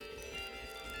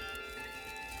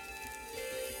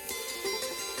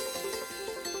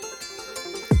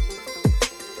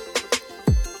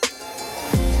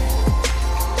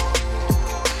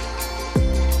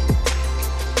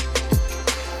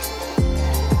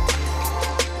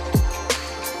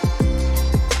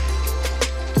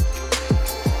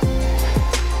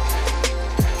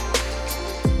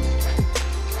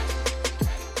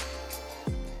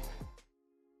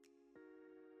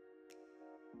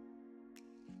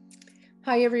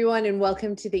Hi, everyone, and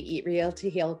welcome to the Eat Real to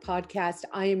Heal podcast.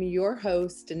 I am your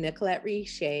host, Nicolette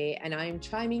Richer, and I'm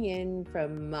chiming in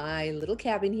from my little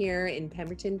cabin here in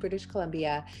Pemberton, British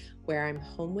Columbia, where I'm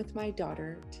home with my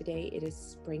daughter. Today it is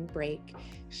spring break.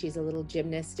 She's a little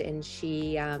gymnast, and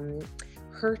she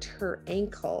hurt her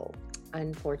ankle,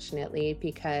 unfortunately,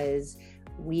 because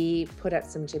we put up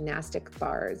some gymnastic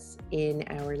bars in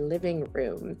our living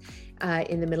room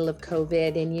in the middle of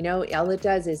COVID. And, all it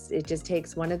does is it just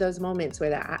takes one of those moments where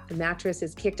the mattress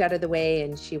is kicked out of the way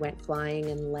and she went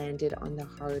flying and landed on the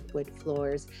hardwood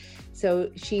floors. So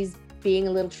she's being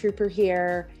a little trooper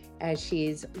here as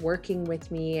she's working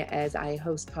with me as I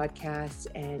host podcasts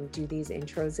and do these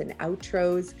intros and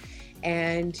outros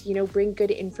and, bring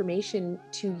good information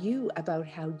to you about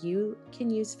how you can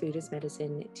use food as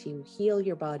medicine to heal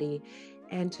your body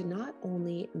and to not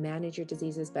only manage your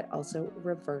diseases, but also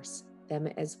reverse them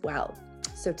as well.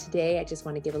 So today I just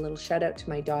want to give a little shout out to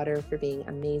my daughter for being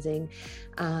amazing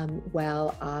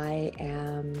while I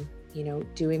am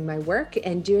doing my work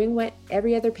and doing what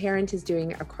every other parent is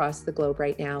doing across the globe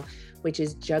right now, which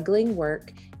is juggling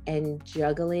work and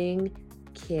juggling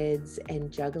kids and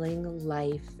juggling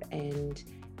life and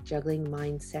juggling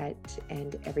mindset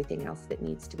and everything else that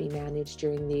needs to be managed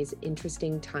during these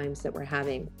interesting times that we're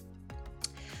having.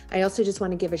 I also just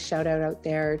want to give a shout out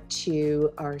there to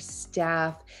our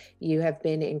staff. You have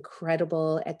been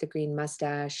incredible at the Green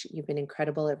Mustache. You've been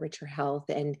incredible at Richer Health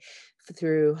and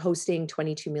through hosting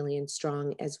 22 Million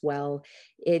Strong as well.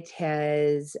 It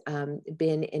has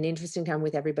been an interesting time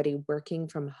with everybody working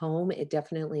from home. It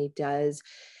definitely does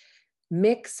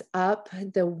mix up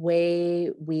the way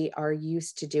we are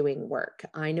used to doing work.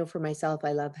 I know for myself,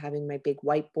 I love having my big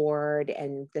whiteboard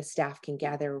and the staff can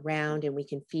gather around and we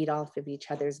can feed off of each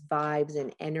other's vibes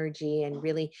and energy and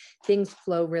really things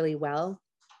flow really well.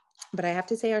 But I have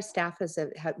to say our staff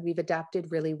we've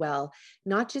adapted really well,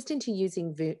 not just into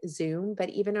using Zoom, but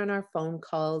even on our phone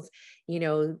calls,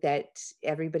 that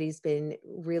everybody's been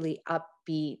really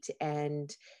upbeat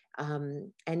and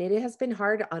it has been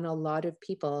hard on a lot of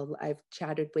people. I've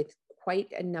chatted with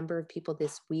quite a number of people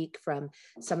this week, from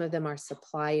some of them are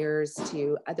suppliers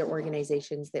to other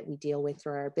organizations that we deal with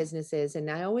through our businesses.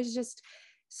 And I always just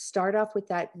start off with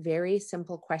that very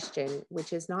simple question,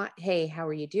 which is not, hey, how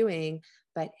are you doing?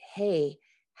 But hey,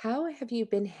 how have you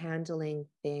been handling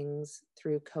things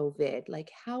through COVID? Like,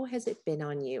 how has it been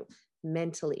on you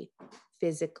mentally,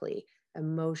 physically,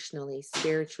 emotionally,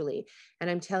 spiritually? And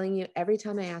I'm telling you, every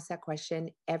time I ask that question,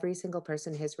 every single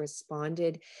person has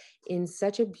responded in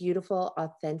such a beautiful,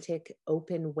 authentic,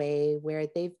 open way where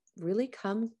they've really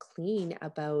come clean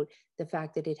about the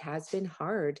fact that it has been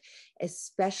hard,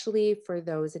 especially for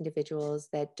those individuals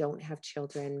that don't have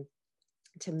children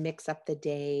to mix up the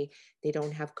day. They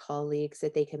don't have colleagues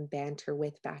that they can banter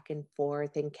with back and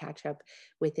forth and catch up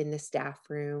within the staff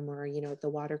room or, the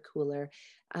water cooler.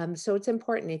 So it's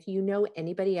important, if you know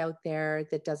anybody out there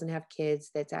that doesn't have kids,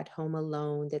 that's at home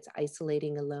alone, that's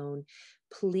isolating alone,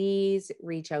 please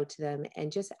reach out to them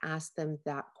and just ask them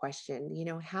that question.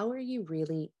 How are you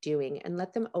really doing? And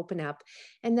let them open up.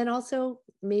 And then also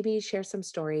maybe share some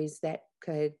stories that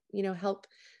could,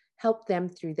 help them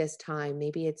through this time.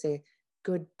 Maybe it's a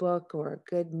good book or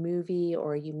a good movie,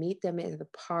 or you meet them in the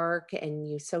park and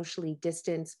you socially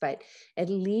distance, but at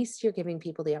least you're giving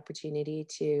people the opportunity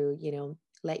to,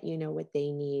 let you know what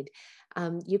they need.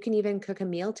 You can even cook a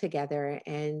meal together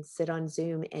and sit on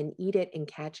Zoom and eat it and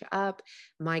catch up.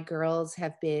 My girls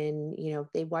have been,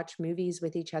 they watch movies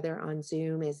with each other on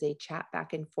Zoom as they chat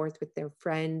back and forth with their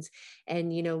friends.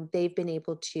 And, they've been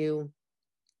able to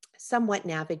somewhat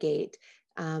navigate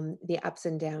the ups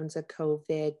and downs of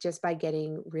COVID just by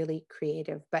getting really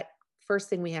creative. But first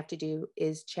thing we have to do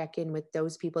is check in with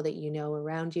those people that you know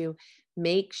around you.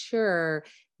 Make sure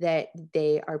that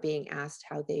they are being asked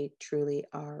how they truly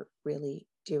are really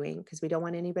doing, because we don't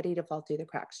want anybody to fall through the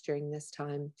cracks during this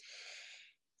time.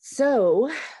 So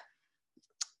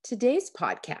today's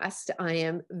podcast, I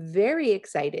am very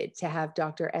excited to have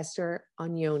Dr. Esther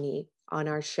Agnoni on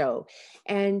our show.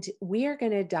 And we are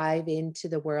going to dive into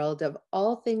the world of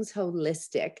all things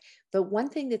holistic. But one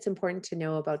thing that's important to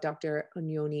know about Dr.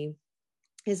 Agnoni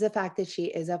is the fact that she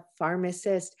is a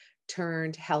pharmacist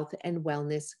turned health and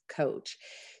wellness coach.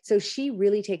 So she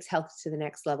really takes health to the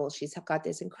next level. She's got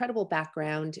this incredible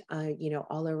background,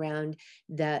 all around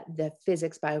the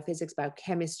physics, biophysics,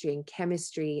 biochemistry, and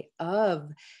chemistry of,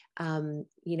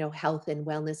 health and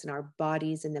wellness in our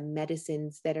bodies and the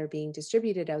medicines that are being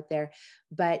distributed out there.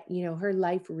 But, her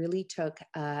life really took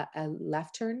a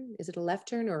left turn. Is it a left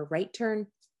turn or a right turn?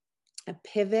 a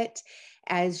pivot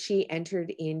as she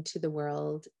entered into the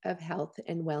world of health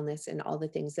and wellness and all the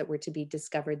things that were to be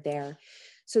discovered there.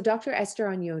 So, Dr. Esther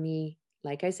Agnoni,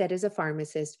 like I said, is a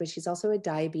pharmacist, but she's also a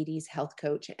diabetes health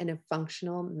coach and a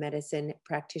functional medicine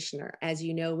practitioner. As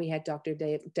you know, we had Dr.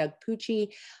 Doug Pucci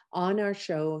on our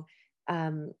show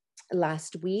um,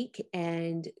 last week,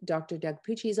 and Dr. Doug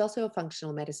Pucci is also a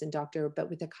functional medicine doctor, but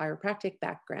with a chiropractic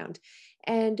background.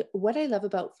 And what I love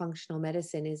about functional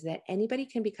medicine is that anybody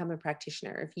can become a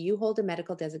practitioner. If you hold a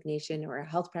medical designation or a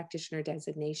health practitioner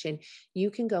designation,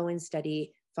 you can go and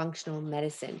study functional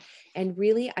medicine. And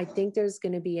really, I think there's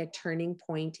going to be a turning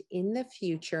point in the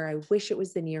future. I wish it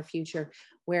was the near future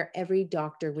where every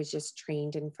doctor was just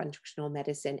trained in functional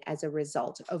medicine as a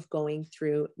result of going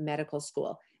through medical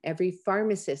school. Every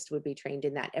pharmacist would be trained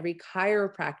in that, every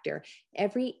chiropractor,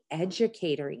 every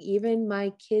educator, even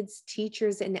my kids'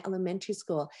 teachers in elementary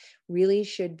school really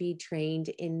should be trained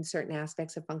in certain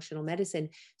aspects of functional medicine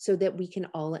so that we can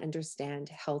all understand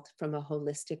health from a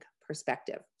holistic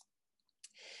perspective.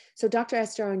 So Dr.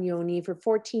 Esther Agnoni, for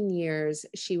 14 years,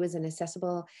 she was an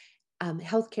accessible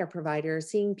healthcare provider,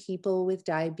 seeing people with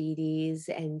diabetes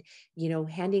and,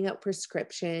 handing out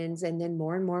prescriptions, and then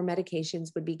more and more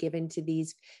medications would be given to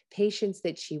these patients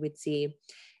that she would see.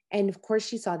 And of course,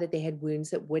 she saw that they had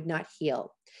wounds that would not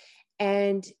heal.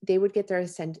 And they would get their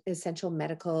essential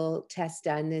medical tests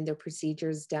done and their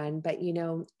procedures done. But,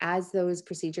 as those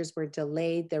procedures were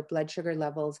delayed, their blood sugar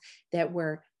levels that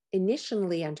were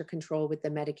initially under control with the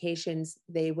medications,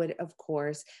 they would, of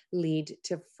course, lead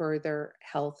to further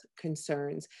health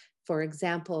concerns. For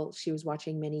example, she was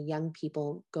watching many young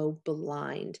people go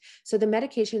blind. So the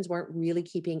medications weren't really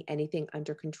keeping anything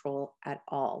under control at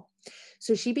all.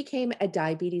 So she became a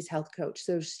diabetes health coach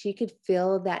so she could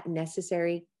fill that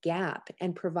necessary gap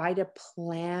and provide a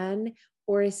plan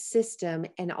or a system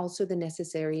and also the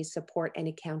necessary support and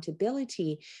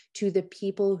accountability to the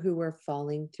people who were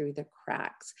falling through the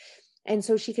cracks. And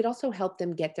so she could also help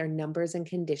them get their numbers and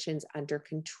conditions under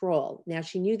control. Now,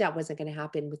 she knew that wasn't going to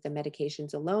happen with the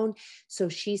medications alone. So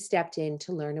she stepped in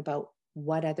to learn about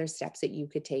what other steps that you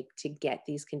could take to get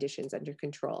these conditions under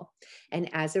control. And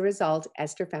as a result,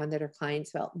 Esther found that her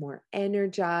clients felt more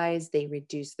energized, they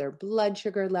reduced their blood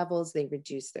sugar levels, they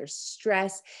reduced their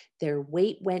stress, their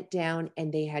weight went down,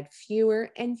 and they had fewer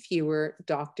and fewer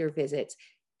doctor visits.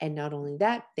 And not only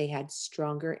that, they had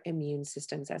stronger immune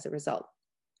systems as a result.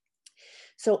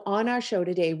 So, on our show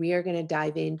today, we are going to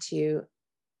dive into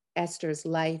Esther's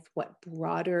life, what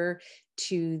brought her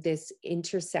to this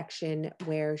intersection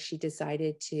where she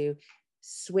decided to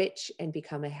switch and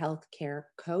become a healthcare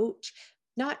coach.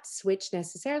 Not switch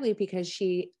necessarily because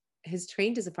she has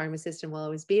trained as a pharmacist and will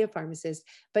always be a pharmacist,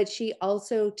 but she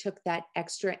also took that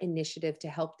extra initiative to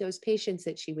help those patients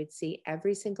that she would see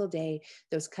every single day,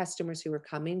 those customers who were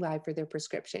coming by for their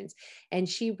prescriptions. And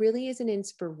she really is an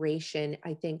inspiration,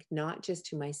 I think, not just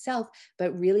to myself,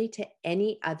 but really to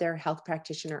any other health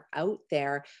practitioner out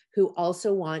there who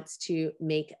also wants to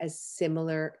make a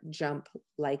similar jump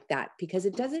like that. Because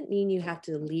it doesn't mean you have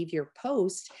to leave your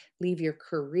post, leave your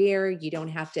career. You don't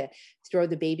have to throw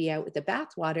the baby out with the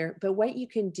bathwater. But what you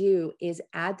can do is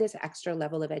add this extra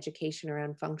level of education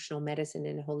around functional medicine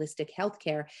and holistic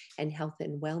healthcare and health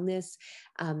and wellness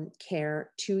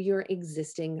care to your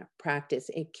existing practice.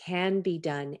 It can be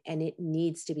done and it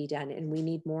needs to be done. And we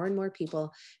need more and more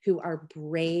people who are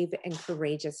brave and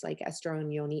courageous, like Esther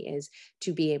Agnoni is,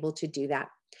 to be able to do that.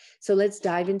 So let's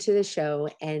dive into the show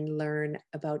and learn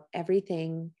about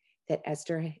everything that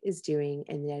Esther is doing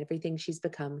and everything she's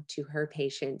become to her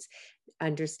patients,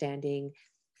 understanding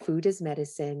food as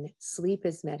medicine, sleep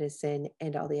as medicine,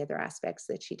 and all the other aspects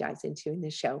that she dives into in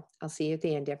the show. I'll see you at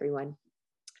the end, everyone.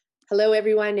 Hello,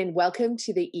 everyone, and welcome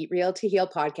to the Eat Real to Heal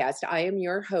podcast. I am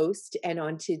your host, and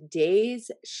on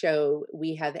today's show,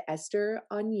 we have Esther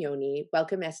Agnoni.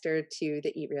 Welcome, Esther, to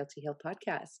the Eat Real to Heal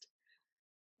podcast.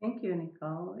 Thank you,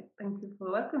 Nicole. Thank you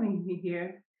for welcoming me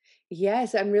here.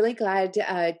 Yes, I'm really glad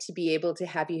to be able to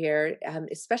have you here,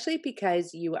 especially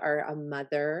because you are a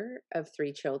mother of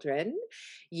 3 children.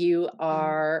 You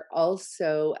are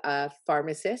also a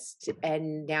pharmacist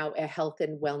and now a health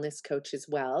and wellness coach as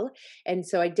well. And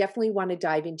so I definitely want to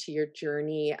dive into your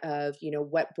journey of,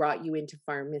 what brought you into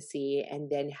pharmacy and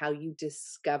then how you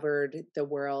discovered the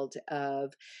world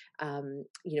of,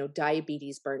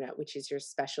 diabetes burnout, which is your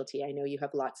specialty. I know you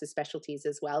have lots of specialties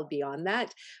as well beyond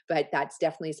that, but that's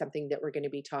definitely something that we're going to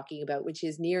be talking about, which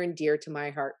is near and dear to my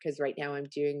heart because right now I'm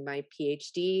doing my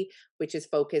PhD, which is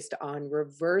focused on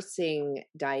reversing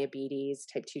diabetes,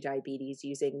 type 2 diabetes,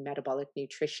 using metabolic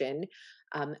nutrition,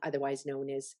 otherwise known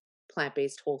as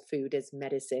plant-based whole food as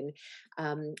medicine.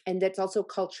 And that's also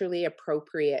culturally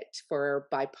appropriate for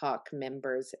BIPOC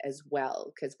members as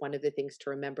well, because one of the things to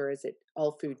remember is that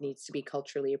all food needs to be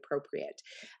culturally appropriate.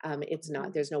 It's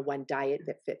not, there's no one diet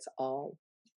that fits all.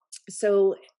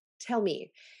 So tell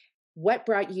me, what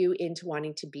brought you into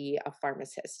wanting to be a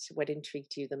pharmacist? What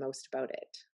intrigued you the most about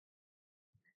it?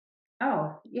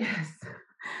 Oh, yes.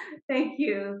 Thank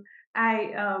you.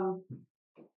 I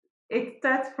It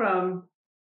starts from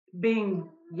being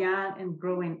young and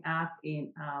growing up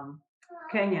in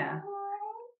Kenya.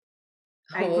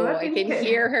 I grew Oh, up I in can Kenya.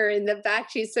 hear her in the back.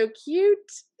 She's so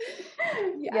cute.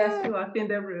 Yes, Yeah. she walked in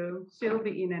the room. She'll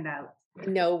be in and out.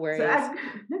 No So worries.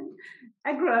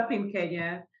 I grew up in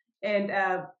Kenya, and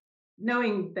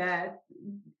knowing that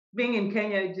being in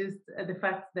Kenya, just the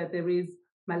fact that there is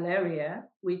malaria,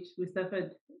 which we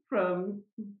suffered from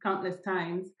countless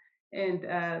times, and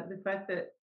the fact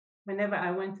that whenever I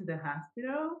went to the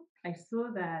hospital, I saw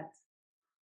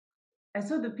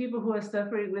the people who are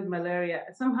suffering with malaria.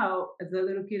 Somehow, as a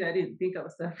little kid, I didn't think I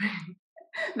was suffering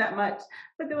that much,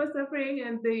 but they were suffering,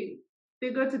 and they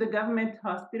go to the government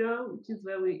hospital, which is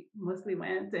where we mostly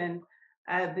went, and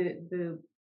the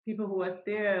people who work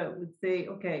there would say,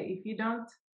 okay, if you don't,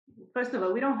 first of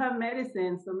all, we don't have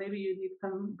medicine, so maybe you need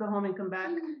to go home and come back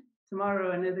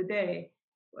tomorrow, another day,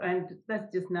 and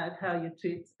that's just not how you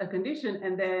treat a condition.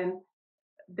 And then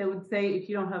they would say, if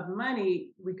you don't have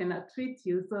money, we cannot treat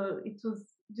you. So it was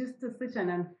just such an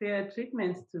unfair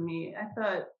treatment to me. I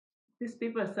thought these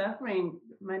people are suffering.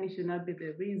 Money should not be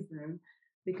the reason.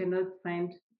 They cannot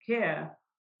find care.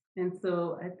 And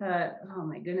so I thought, oh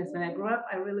my goodness, when I grew up,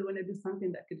 I really want to do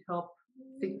something that could help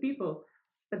sick people.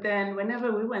 But then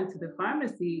whenever we went to the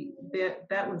pharmacy,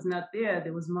 that was not there.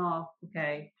 There was more,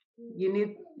 okay,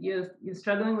 you're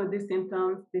struggling with these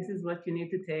symptoms. This is what you need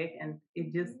to take, and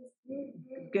it just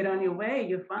get on your way.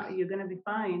 You're fine. You're gonna be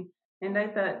fine. And I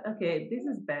thought, okay, this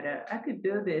is better. I could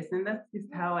do this, and that's just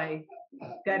how I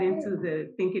got into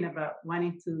the thinking about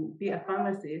wanting to be a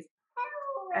pharmacist.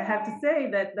 I have to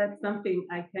say that that's something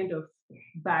I kind of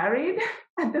buried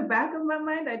at the back of my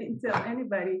mind. I didn't tell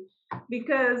anybody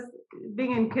because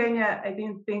being in Kenya, I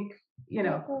didn't think,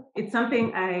 it's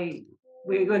something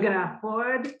we were gonna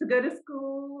afford to go to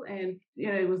school, and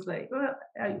it was like, well,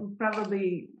 I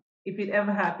probably if it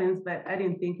ever happens, but I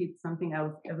didn't think it's something I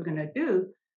was ever gonna do.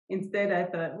 Instead, I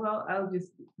thought, well, I'll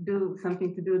just do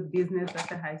something to do with business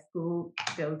after high school.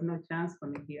 There was no chance for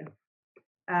me here.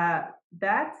 uh,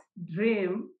 that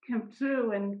dream came true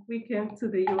when we came to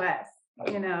the US.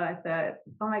 I thought,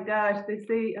 oh my gosh, they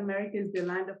say America is the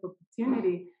land of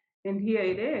opportunity, and here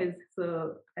it is.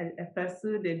 So I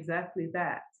pursued exactly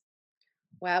that.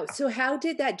 Wow. So how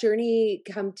did that journey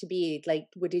come to be? Like,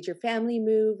 what did your family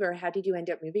move, or how did you end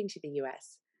up moving to the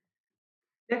US?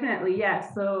 Definitely,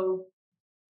 yeah. So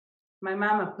my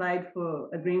mom applied for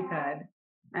a green card,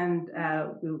 and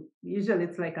usually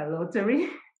it's like a lottery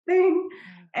thing,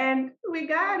 and we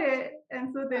got it.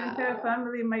 And so the entire Wow.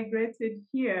 family migrated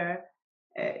here,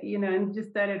 and just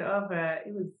started over.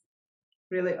 It was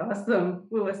really awesome.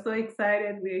 We were so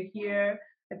excited. We're here.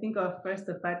 I think our first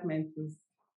apartment was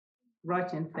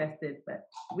roach infested, but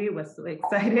we were so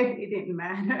excited. It didn't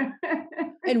matter.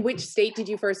 And which state did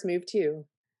you first move to?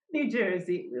 New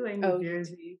Jersey. We were in New Oh,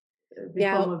 Jersey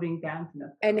before now, moving down to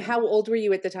North and Carolina. how old were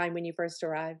you at the time when you first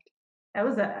arrived? I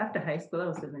was after high school. I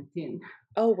was 17.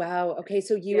 Oh, wow. Okay.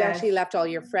 So you actually Yes, left all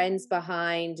your friends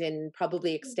behind and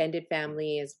probably extended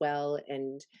family as well.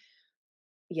 And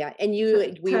yeah. And we were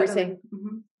totally. saying,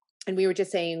 and we were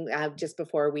just saying just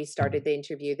before we started the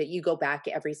interview that you go back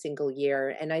every single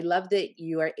year. And I love that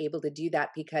you are able to do that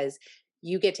because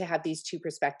you get to have these two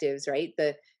perspectives, right?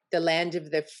 The land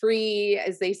of the free,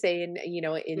 as they say in the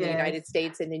United Yes.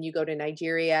 States, and then you go to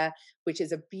Nigeria, which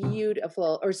is a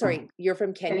beautiful, or sorry, you're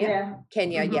from Kenya? Kenya.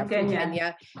 Kenya, yeah, from Kenya.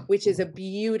 Kenya, which is a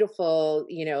beautiful,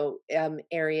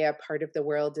 area, part of the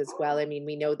world as well. I mean,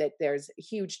 we know that there's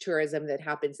huge tourism that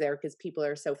happens there because people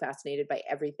are so fascinated by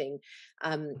everything,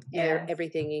 Yes.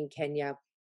 everything in Kenya.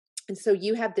 And so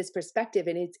you have this perspective,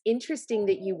 and it's interesting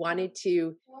that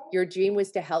your dream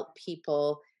was to help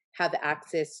people have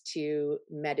access to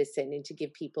medicine and to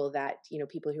give people that,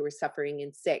 people who were suffering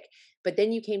and sick. But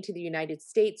then you came to the United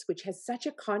States, which has such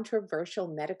a controversial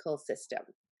medical system,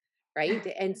 right?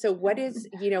 And so what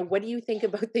do you think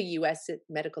about the US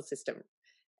medical system?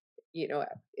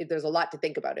 There's a lot to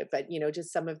think about it, but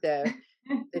just some of the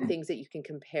things that you can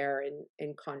compare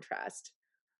and contrast.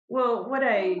 Well, what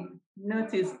I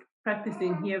noticed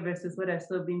practicing here versus what I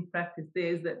saw being practiced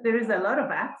there is that there is a lot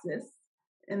of access.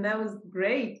 And that was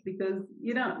great because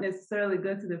you don't necessarily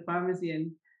go to the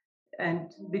pharmacy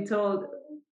and be told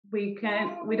we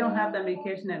don't have the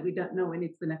medication and we don't know when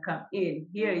it's going to come in.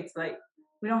 Here it's like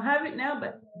we don't have it now,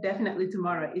 but definitely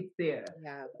tomorrow it's there.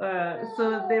 Yeah.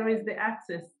 So there is the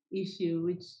access issue,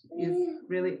 which is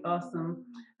really awesome.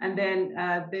 And then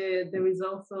there is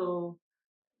also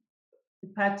the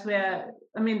part where,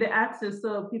 I mean, the access,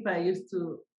 so people are used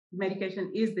to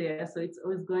medication is there, so it's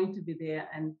always going to be there,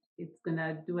 and it's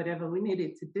gonna do whatever we need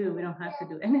it to do. We don't have to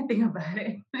do anything about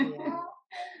it. Yeah.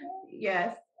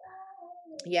 Yes.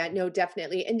 Yeah, no,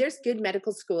 definitely. And there's good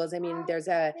medical schools. I mean, there's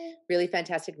a really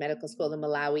fantastic medical school in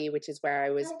Malawi, which is where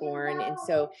I was born. And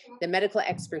so the medical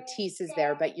expertise is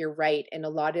there, but you're right. In a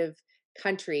lot of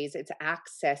countries, it's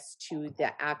access to the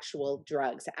actual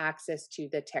drugs, access to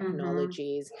the Mm-hmm.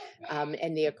 technologies,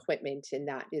 and the equipment. And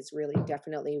that is really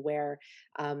definitely where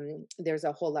there's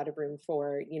a whole lot of room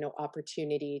for,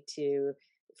 opportunity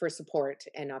for support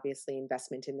and obviously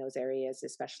investment in those areas,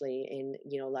 especially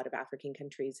in a lot of African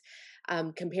countries,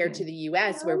 compared to Yes. the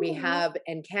US, where we have,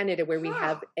 and Canada, where we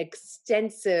have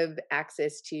extensive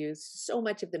access to so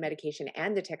much of the medication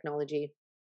and the technology.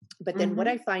 But then what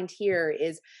I Mm-hmm. find here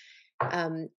is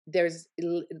there's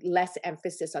less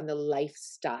emphasis on the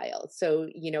lifestyle. So,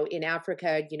 in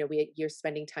Africa, you're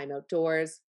spending time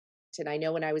outdoors. And I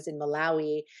know when I was in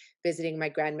Malawi visiting my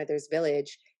grandmother's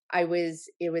village,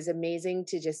 it was amazing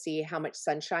to just see how much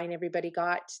sunshine everybody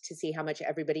got, to see how much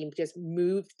everybody just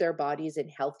moved their bodies in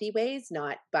healthy ways,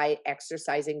 not by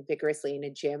exercising vigorously in a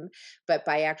gym, but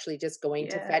by actually just going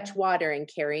to fetch Yeah. water and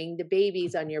carrying the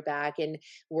babies on your back and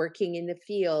working in the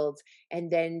fields. And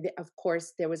then, of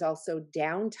course, there was also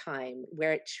downtime,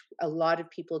 which a lot of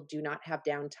people do not have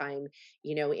downtime,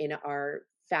 in our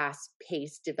fast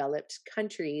paced developed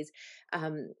countries,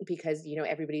 because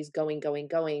everybody's going,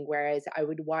 whereas I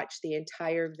would watch the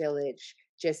entire village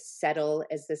just settle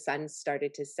as the sun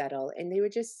started to settle, and they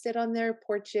would just sit on their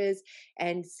porches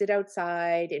and sit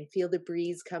outside and feel the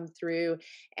breeze come through.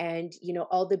 And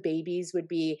all the babies would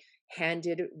be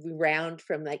handed around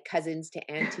from like cousins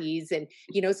to aunties, and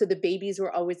so the babies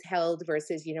were always held,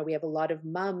 versus we have a lot of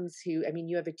mums who, I mean,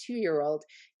 you have a 2-year-old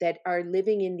that are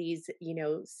living in these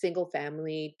single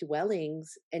family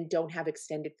dwellings and don't have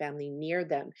extended family near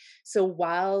them. So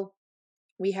while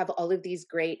we have all of these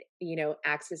great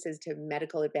accesses to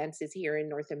medical advances here in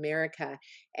North America,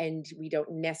 and we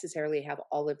don't necessarily have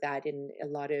all of that in a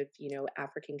lot of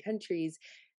African countries,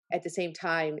 at the same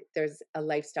time there's a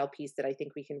lifestyle piece that I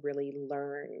think we can really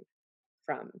learn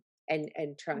from, and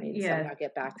try and Yes. somehow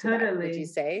get back to that. Would you Totally.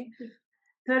 say?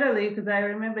 Totally. Because I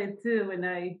remember it too when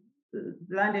I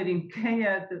landed in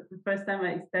Kenya the first time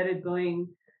I started going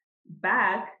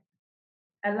back.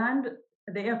 I land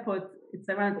at the airport, it's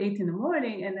around 8 in the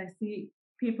morning, and I see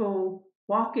people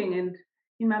walking. And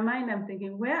in my mind, I'm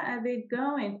thinking, where are they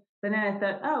going? But then I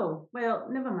thought, oh, well,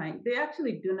 never mind. They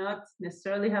actually do not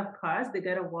necessarily have cars. They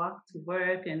got to walk to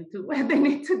work and to where they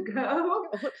need to go.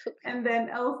 And then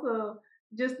also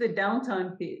just the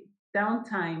downtime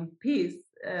piece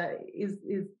is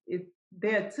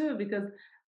there too, because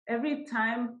every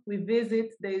time we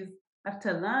visit, there's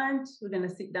after lunch, we're going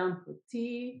to sit down for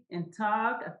tea and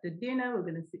talk. After dinner, we're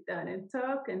going to sit down and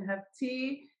talk and have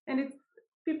tea. And it's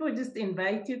people just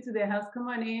invite you to their house, come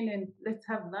on in and let's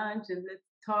have lunch and let's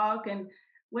talk. And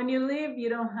when you leave, you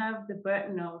don't have the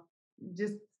burden of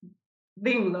just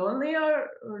being lonely or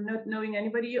not knowing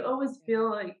anybody. You always feel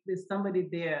like there's somebody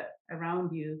there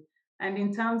around you. And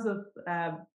in terms of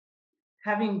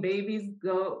having babies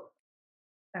go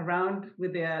around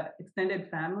with their extended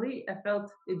family, I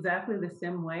felt exactly the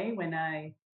same way when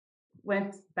I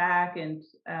went back. And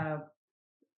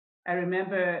I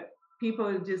remember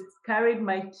people just carried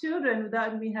my children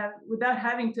without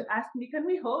having to ask me, "Can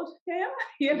we hold him?"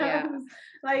 Yeah. It was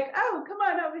like, "Oh, come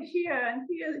on over here and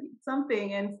hear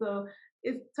something." And so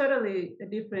it's totally a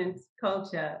different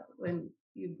culture when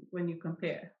you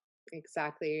compare.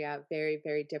 Exactly. Yeah. Very,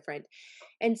 very different.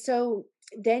 And so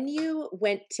then you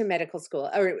went to medical school,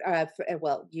 or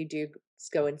well, you do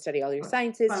go and study all your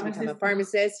sciences to become a Pharmacist.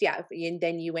 pharmacist. Yeah. And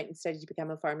then you went and studied to become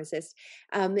a pharmacist.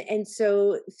 And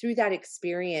so through that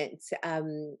experience,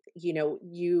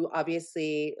 you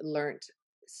obviously learned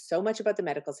so much about the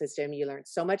medical system. You learned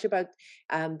so much about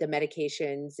the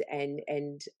medications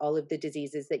and all of the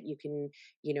diseases that you can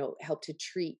help to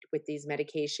treat with these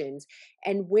medications.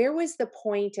 And where was the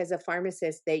point as a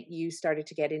pharmacist that you started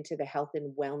to get into the health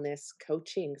and wellness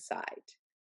coaching side?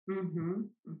 Hmm.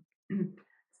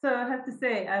 So I have to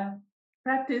say, I've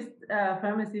practiced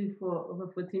pharmacy for over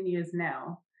 14 years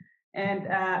now. And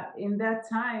in that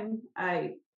time,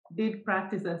 I did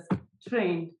practice as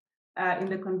trained in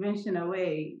the conventional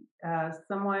way.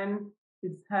 Someone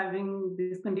is having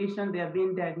this condition, they are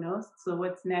being diagnosed. So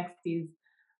what's next is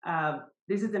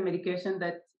This is the medication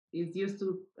that is used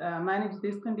to manage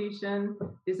this condition.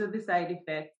 These are the side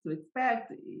effects to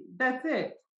expect. That's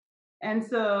it. And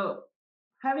so,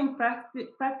 having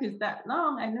practiced that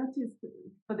long, I noticed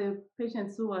for the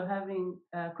patients who are having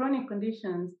chronic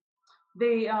conditions,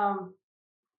 they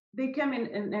came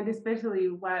in, and especially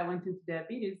why I went into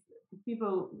diabetes,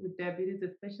 people with diabetes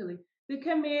especially, they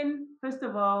come in, first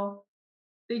of all,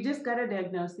 they just got a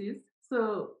diagnosis.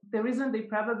 So the reason they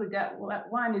probably got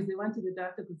one is they went to the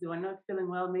doctor because they were not feeling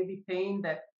well, maybe pain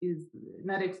that is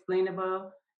not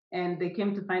explainable, and they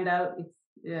came to find out it's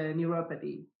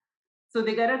neuropathy. So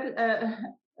they got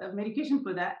a medication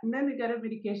for that, and then they got a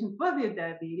medication for their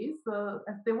diabetes. So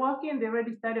as they walk in, they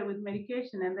already started with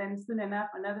medication, and then soon enough,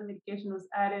 another medication was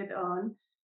added on,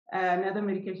 another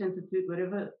medication to treat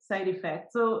whatever side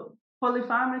effect. So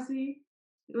polypharmacy,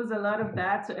 it was a lot of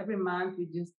that. So every month we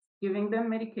just giving them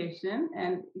medication,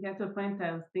 and it got to a point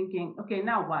I was thinking, okay,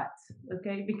 now what?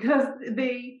 Okay, because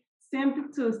they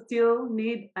seem to still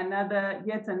need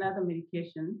yet another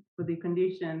medication for the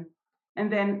condition,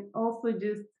 and then also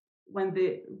just when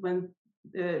the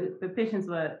patients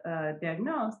were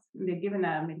diagnosed and they're given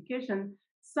a medication,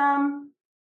 some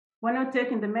were not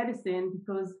taking the medicine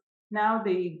because now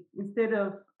they, instead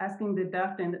of asking the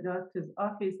doctor in the doctor's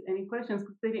office any questions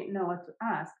because they didn't know what to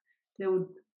ask, they would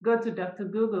go to Dr.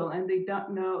 Google, and they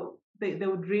don't know, they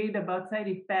would read about side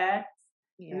effects,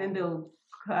 and then Yeah.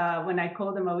 they'll, when I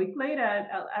call them a week later,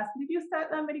 I'll ask, did you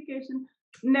start that medication?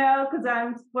 No, because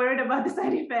I'm worried about the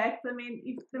side effects. I mean,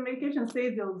 if the medication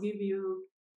says it'll give you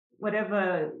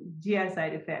whatever GI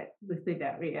side effect, let's say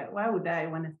diarrhea, why would I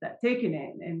want to start taking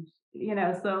it? And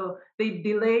so they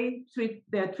delay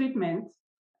their treatment,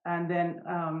 and then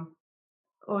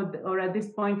or at this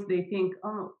point they think,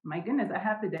 oh my goodness, I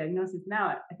have the diagnosis now.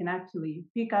 I can actually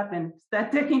pick up and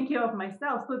start taking care of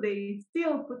myself. So they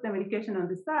still put the medication on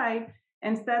the side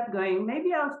and start going,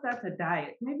 maybe I'll start a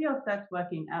diet, maybe I'll start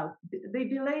working out. They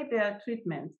delay their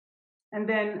treatment, and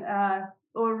then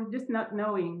or just not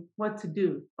knowing what to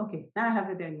do. Okay, now I have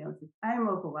a diagnosis. I am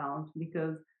overwhelmed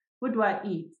because what do I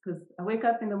eat? Because I wake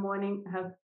up in the morning, I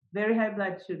have very high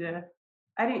blood sugar.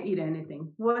 I didn't eat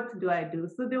anything. What do I do?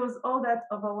 So there was all that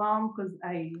overwhelm because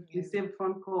I Yeah. received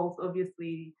phone calls,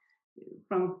 obviously,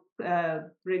 from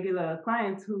regular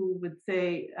clients who would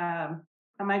say,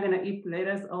 "Am I going to eat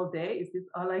lettuce all day? Is this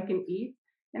all I can eat?"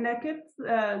 And I kept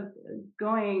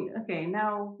going, okay,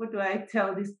 now what do I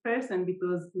tell this person?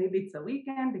 Because maybe it's a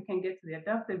weekend, they can get to their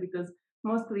doctor because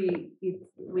mostly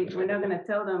we're not going to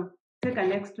tell them, take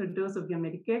an extra dose of your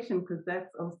medication because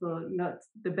that's also not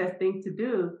the best thing to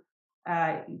do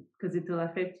because it will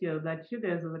affect your blood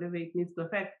sugars or whatever it needs to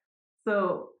affect.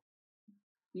 So,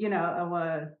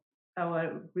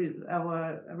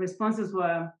 our responses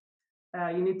were,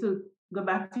 you need to go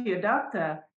back to your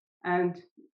doctor, and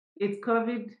it's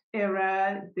COVID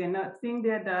era. They're not seeing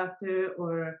their doctor,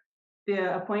 or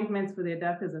their appointments for their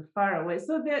doctors are far away.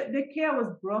 So the care was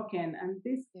broken, and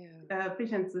these Yeah.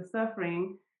 patients are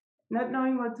suffering, not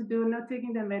knowing what to do, not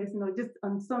taking their medicine, or just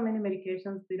on so many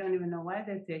medications they don't even know why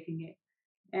they're taking it.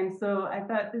 And so I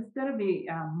thought there's got to be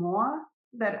more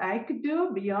that I could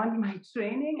do beyond my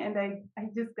training, and I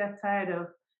just got tired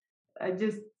of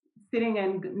just sitting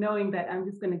and knowing that I'm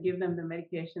just going to give them the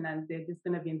medication and they're just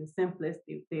going to be in the simplest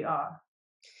if they are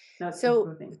not So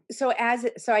improving. so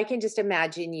I can just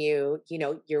imagine you're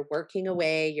working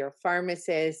away, you're a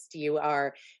pharmacist, you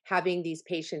are having these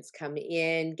patients come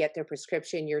in, get their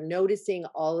prescription, you're noticing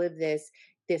all of this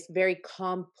very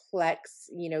complex,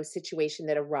 situation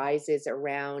that arises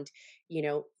around,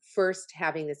 first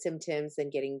having the symptoms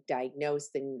and getting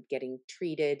diagnosed and getting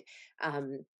treated.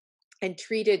 Um, and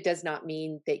treated does not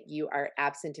mean that you are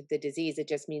absent of the disease. It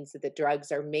just means that the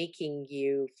drugs are making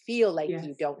you feel like you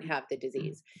Yes. don't have the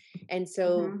disease. And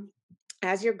so, Hmm.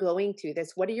 as you're going through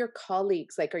this, what are your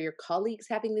colleagues like? Are your colleagues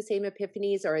having the same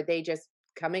epiphanies, or are they just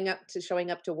showing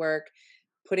up to work,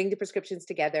 putting the prescriptions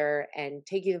together and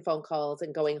taking the phone calls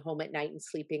and going home at night and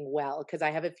sleeping well? Because I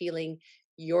have a feeling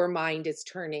your mind is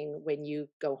turning when you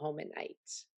go home at night.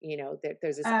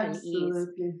 There's this unease.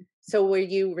 Absolutely. So were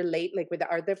you relate like with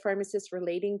the other pharmacists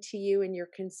relating to you and your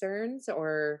concerns,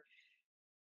 or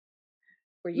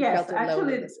where you Yes, felt alone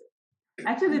in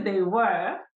actually, this? they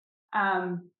were.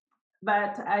 Um,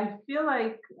 but I feel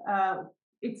like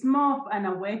it's more of an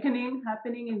awakening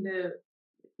happening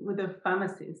with the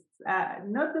pharmacists,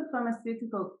 not the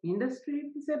pharmaceutical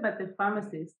industry per se, but the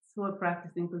pharmacists who are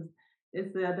practicing, because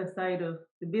it's the other side of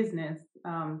the business.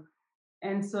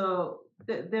 And so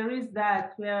there is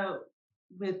that where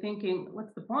we're thinking,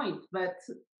 what's the point? But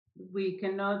we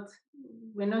cannot,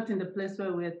 we're not in the place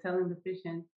where we're telling the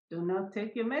patient, do not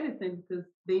take your medicine because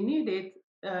they need it.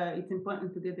 It's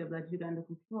important to get their blood sugar under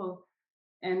control.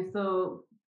 And so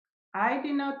I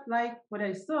did not like what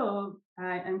I saw.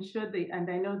 I'm sure they, and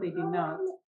I know they did not,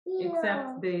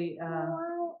 except they,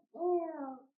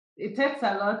 it takes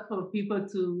a lot for people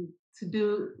to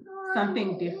do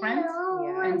something different.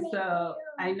 Yeah. And so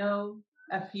I know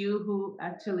a few who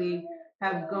actually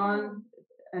have gone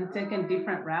and taken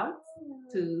different routes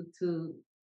to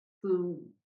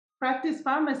practice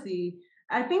pharmacy.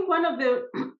 I think one of the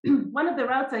one of the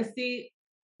routes I see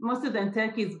most of them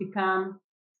take is become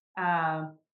uh,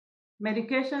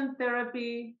 medication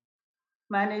therapy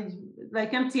manage,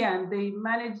 like MTN. They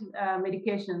manage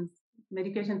medications,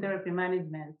 medication therapy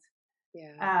management.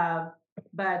 Yeah.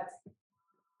 But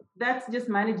that's just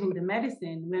managing the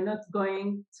medicine. We're not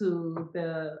going to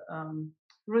the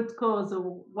root cause of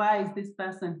why is this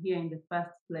person here in the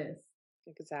first place.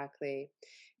 Exactly.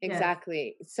 Yes.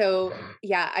 Exactly. So,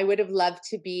 yeah, I would have loved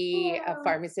to be a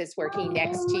pharmacist working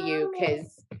next to you,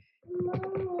 because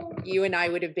you and I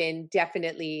would have been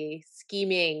definitely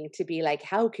scheming to be like,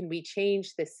 how can we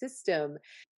change the system?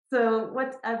 So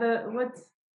what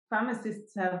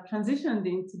pharmacists have transitioned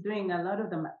into doing, a lot of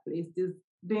them at least, is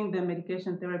doing the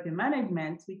medication therapy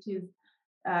management, which is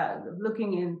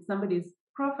looking in somebody's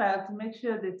profile to make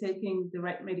sure they're taking the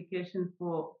right medication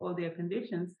for all their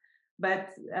conditions. But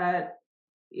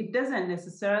it doesn't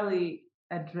necessarily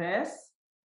address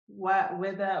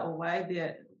whether or why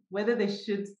they're, whether they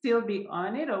should still be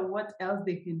on it or what else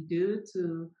they can do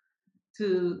to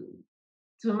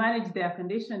to manage their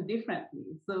condition differently.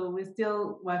 So we're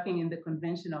still working in the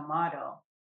conventional model.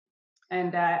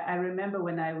 And I remember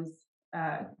when I was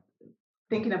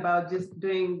thinking about just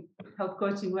doing health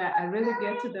coaching, where I really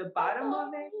get to the bottom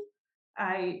of it,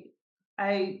 I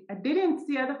I didn't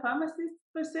see other pharmacists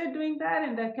per se doing that,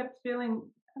 and I kept feeling,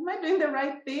 am I doing the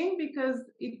right thing? Because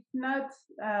it's not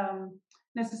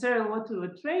necessarily what we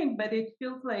were trained, but it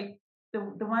feels like the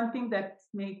one thing that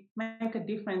make a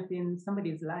difference in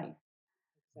somebody's life.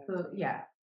 So Exactly. yeah.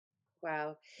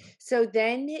 Wow. So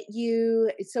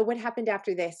so what happened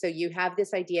after this? So you have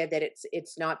this idea that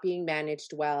it's not being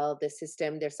managed well, the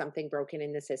system, there's something broken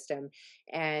in the system.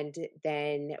 And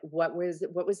then what was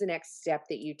the next step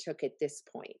that you took at this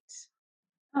point?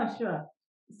 Oh, sure.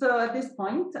 So at this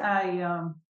point,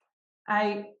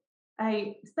 I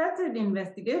I started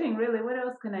investigating really what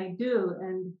else can I do,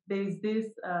 and there's this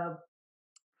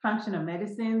functional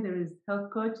medicine, there is health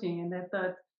coaching, and I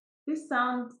thought this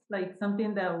sounds like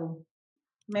something that will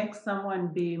make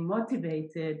someone be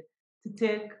motivated to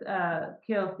take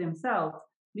care of themselves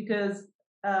because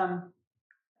um,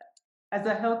 as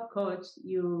a health coach,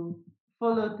 you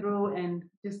follow through and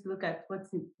just look at what's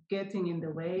getting in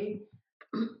the way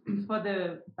for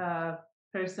the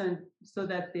person so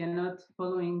that they're not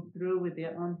following through with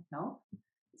their own health.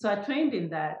 So I trained in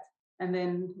that. And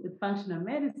then with functional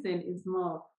medicine, is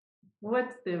more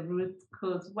what's the root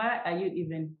cause? Why are you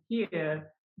even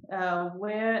here?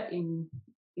 Where in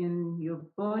your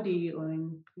body or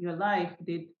in your life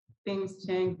did things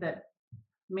change that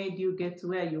made you get to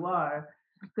where you are?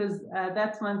 Because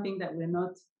that's one thing that we're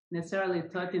not necessarily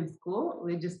taught in school.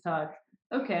 We just taught,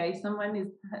 okay,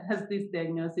 someone has this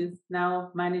diagnosis,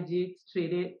 now manage it,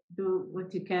 treat it, do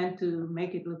what you can to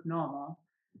make it look normal.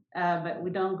 But we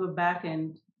don't go back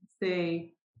and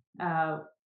say, uh,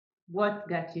 what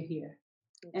got you here?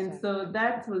 And Exactly. so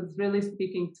that was really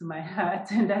speaking to my heart.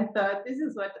 And I thought, this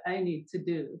is what I need to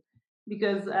do.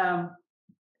 Because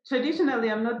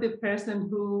traditionally, I'm not the person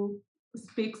who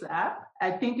speaks up.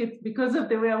 I think it's because of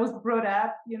the way I was brought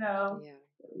up, Yeah.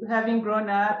 having grown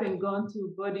up and gone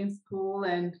to boarding school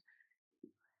and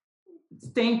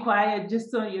staying quiet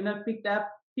just so you're not picked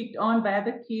on by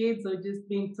other kids, or just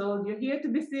being told you're here to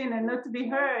be seen and not to be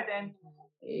heard. And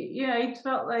it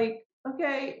felt like,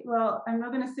 okay, well, I'm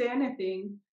not going to say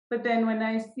anything. But then when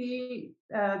I see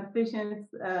patients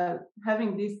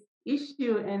having this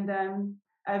issue, and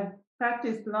I've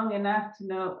practiced long enough to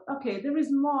know, okay, there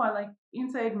is more. Like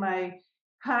inside my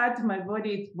heart, my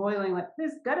body, it's boiling. Like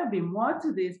there's got to be more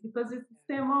to this, because it's the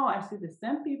same. Oh, I see the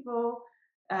same people.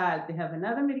 They have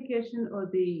another medication, or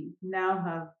they now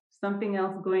have something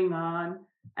else going on,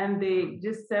 and they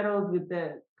just settled with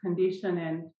the condition,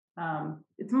 and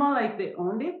it's more like they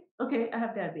owned it. Okay, I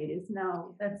have diabetes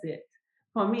now. That's it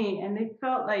for me, and it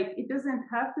felt like it doesn't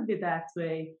have to be that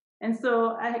way. And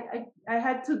so I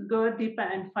had to go deeper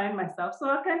and find myself. So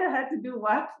I kind of had to do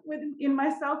work in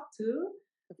myself too,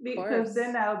 Of because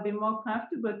then course. I'll be more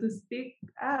comfortable to speak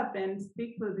up and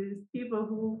speak for these people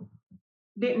who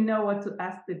didn't know what to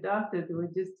ask the doctor. They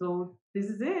were just told, "This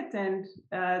is it," and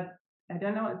I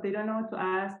don't know. They don't know what to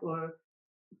ask, or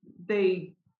they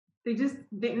they just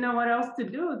didn't know what else to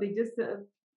do. They just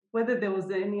whether there was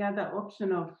any other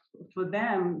option of for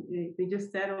them, they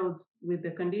just settled with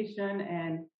the condition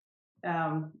and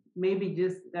maybe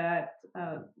just got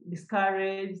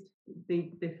discouraged.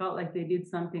 They felt like they did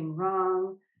something wrong.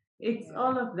 It's Yeah.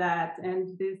 all of that, and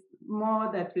there's more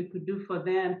that we could do for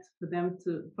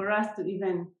us to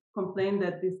even complain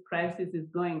that this crisis is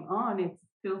going on. It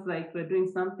feels like we're doing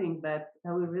something, but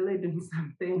are we really doing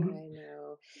something? I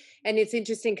know. And it's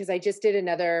interesting because I just did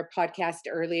another podcast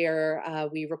earlier.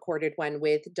 We recorded one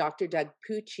with Dr. Doug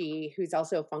Pucci, who's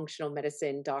also a functional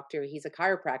medicine doctor. He's a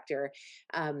chiropractor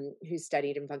who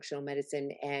studied in functional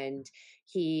medicine. And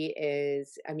he is,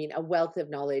 I mean, a wealth of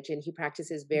knowledge, and he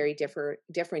practices very different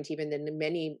even than the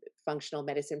many functional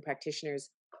medicine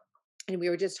practitioners. And we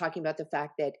were just talking about the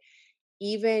fact that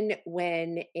even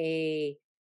when a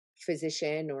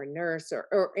physician or nurse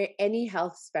or any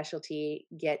health specialty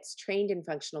gets trained in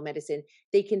functional medicine,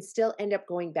 they can still end up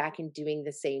going back and doing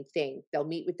the same thing. They'll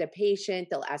meet with the patient,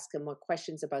 they'll ask them more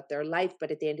questions about their life,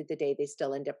 but at the end of the day, they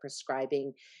still end up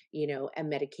prescribing, a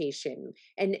medication.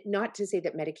 And not to say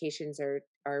that medications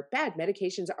are bad.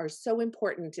 Medications are so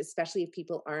important, especially if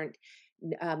people aren't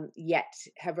yet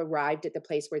have arrived at the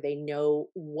place where they know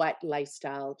what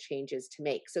lifestyle changes to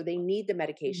make. So they need the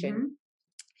medication Hmm.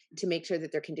 to make sure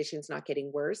that their condition's not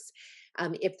getting worse,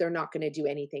 if they're not going to do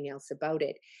anything else about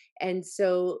it. And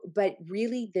so, but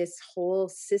really, this whole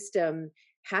system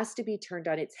has to be turned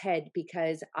on its head,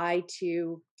 because I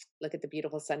too look at the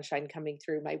beautiful sunshine coming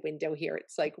through my window here.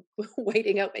 It's like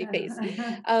waiting out my face.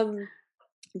 Um,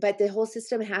 but the whole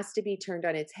system has to be turned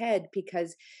on its head,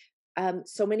 because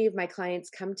so many of my clients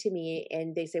come to me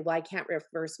and they say, well, I can't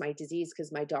reverse my disease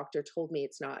because my doctor told me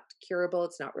it's not curable,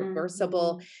 it's not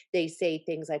reversible. Hmm. They say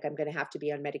things like, I'm going to have to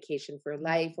be on medication for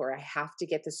life, or I have to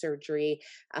get the surgery.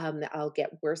 I'll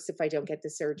get worse if I don't get the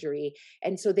surgery.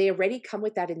 And so they already come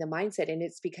with that in the mindset. And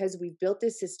it's because we've built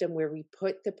this system where we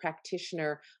put the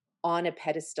practitioner on a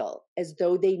pedestal as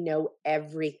though they know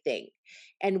everything.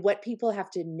 And what people have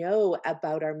to know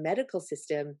about our medical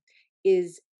system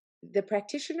is the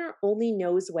practitioner only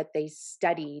knows what they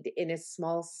studied in a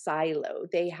small silo.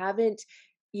 They haven't,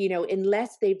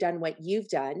 unless they've done what you've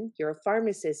done. You're a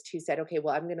pharmacist who said, okay,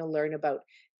 well, I'm going to learn about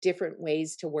different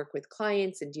ways to work with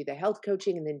clients and do the health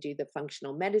coaching and then do the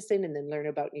functional medicine and then learn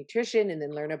about nutrition and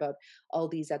then learn about all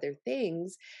these other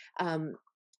things. Um,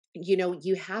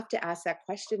 you have to ask that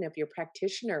question of your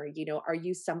practitioner. Are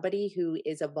you somebody who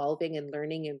is evolving and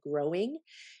learning and growing,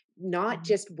 not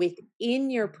just within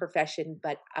your profession,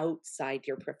 but outside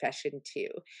your profession too?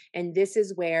 And this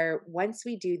is where, once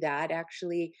we do that,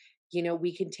 actually,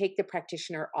 we can take the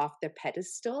practitioner off the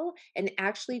pedestal and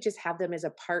actually just have them as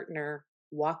a partner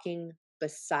walking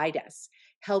beside us,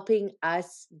 helping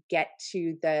us get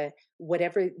to the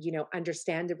whatever,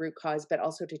 understand the root cause, but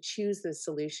also to choose the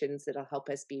solutions that'll help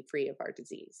us be free of our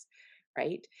disease.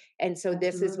 Right. And so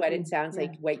this is what it Absolutely. sounds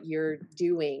like Yeah. what you're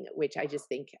doing, which I just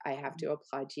think I have to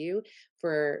applaud you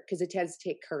for, because it does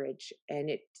take courage. And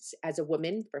it's, as a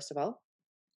woman, first of all,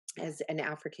 as an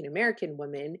African American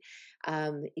woman,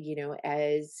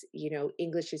 as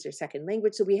English is your second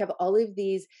language. So we have all of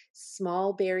these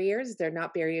small barriers. They're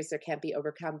not barriers that can't be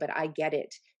overcome, but I get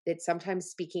it that sometimes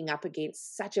speaking up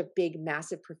against such a big,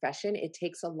 massive profession, it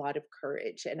takes a lot of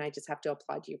courage. And I just have to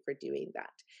applaud you for doing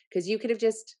that, because you could have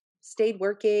just stayed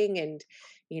working and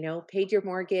paid your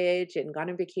mortgage and gone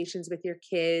on vacations with your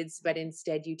kids, but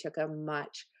instead you took a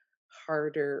much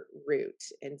harder route.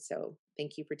 And so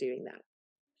thank you for doing that.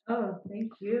 Oh,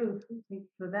 thank you. Thank you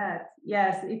for that.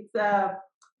 Yes, it's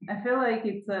I feel like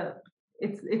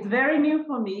it's very new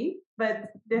for me, but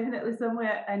definitely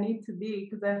somewhere I need to be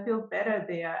because I feel better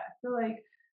there. I feel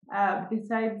like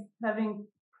besides having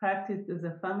practiced as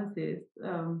a pharmacist,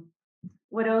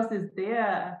 what else is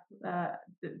there?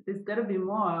 There's got to be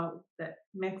more that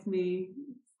makes me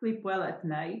sleep well at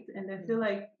night. And I feel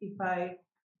like if I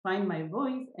find my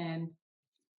voice and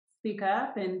speak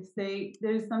up and say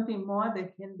there's something more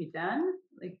that can be done,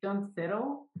 like don't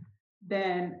settle,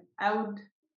 then I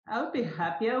would be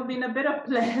happy. I would be in a better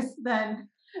place than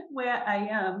where I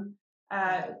am.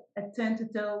 Yeah. I tend to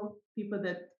tell people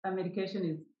that a medication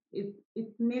is it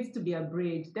needs to be a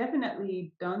bridge.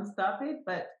 Definitely don't stop it,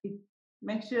 but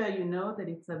make sure you know that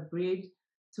it's a bridge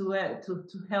to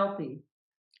healthy.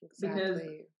 Because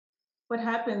Exactly. what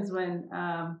happens when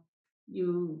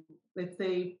you, let's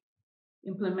say,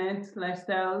 implement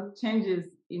lifestyle changes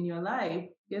in your life,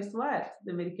 guess what?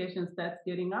 The medication starts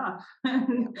getting off. Yeah.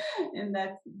 And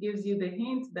that gives you the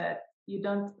hint that you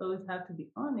don't always have to be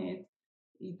on it.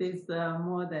 There's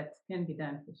more that can be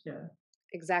done for sure.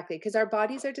 Exactly, because our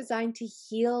bodies are designed to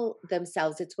heal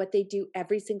themselves. It's what they do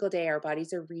every single day. Our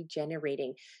bodies are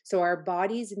regenerating. So our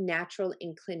body's natural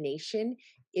inclination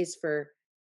is for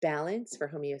balance, for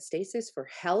homeostasis, for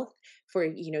health, for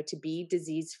to be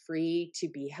disease free, to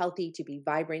be healthy, to be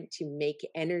vibrant, to make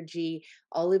energy,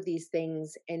 all of these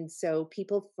things. And so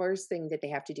people first thing that they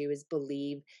have to do is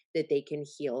believe that they can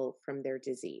heal from their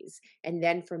disease. And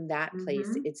then from that place,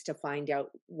 Hmm. it's to find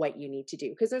out what you need to do.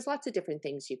 Because there's lots of different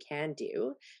things you can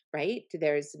do, right?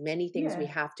 There's many things we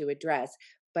Yeah. have to address.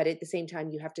 But at the same time,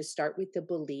 you have to start with the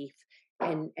belief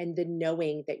and the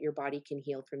knowing that your body can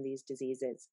heal from these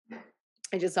diseases.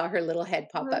 I just saw her little head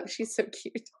pop up. Well, She's so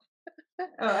cute.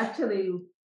 oh, actually,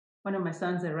 one of my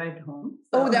sons arrived home,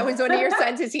 Oh, so that was one of your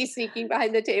sons. Is he sneaking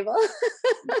behind the table?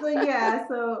 so yeah,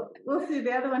 so we'll see.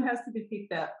 The other one has to be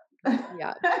picked up.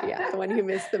 Yeah, yeah, the one who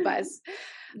missed the bus.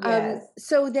 Yes.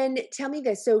 So then tell me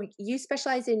this. So you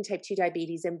specialize in type 2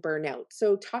 diabetes and burnout.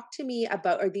 So talk to me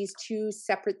about, are these two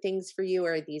separate things for you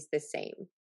or are these the same?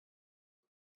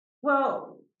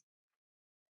 Well,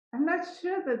 I'm not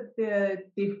sure that they're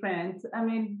different. I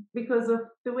mean, because of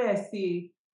the way I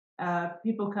see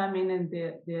people come in and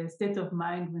their state of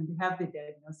mind when they have the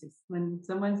diagnosis, when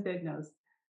someone's diagnosed,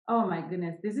 oh my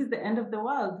goodness, this is the end of the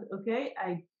world. Okay,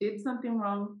 I did something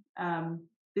wrong.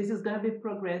 This is going to be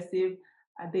progressive.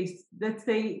 Let's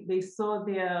say they saw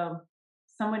their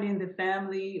somebody in the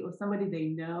family or somebody they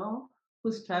know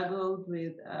who struggled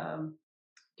with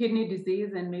kidney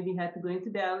disease and maybe had to go into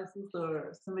dialysis,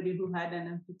 or somebody who had an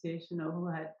amputation or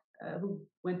who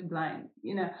went blind,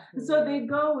 so Mhm. they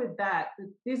go with that.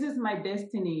 This is my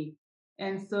destiny.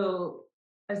 And so,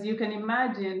 as you can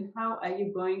imagine, how are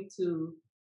you going to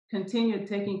continue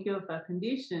taking care of a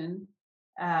condition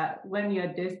when your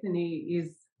destiny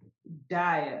is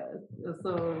dire?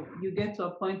 So you get to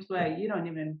a point where you don't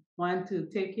even want to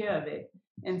take care of it.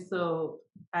 And so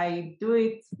I do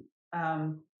it,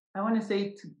 I want to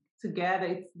say together.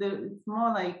 It's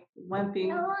more like one thing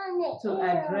to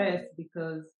address,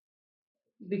 because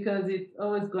it's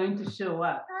always going to show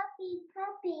up.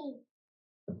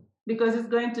 Because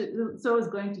it's always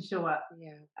going to show up.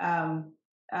 Yeah. Um,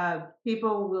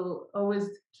 People will always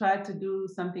try to do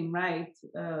something right.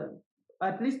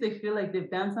 At least they feel like they've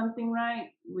done something right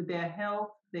with their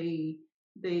health. They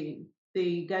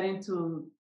they got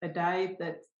into a diet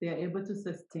that they're able to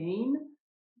sustain,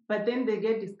 but then they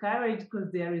get discouraged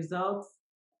because their results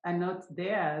are not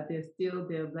there. They're still,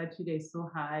 their blood sugar is so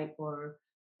high,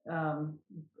 um,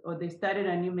 or they started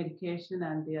a new medication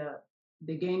and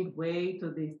they gained weight,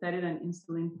 or they started an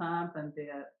insulin pump and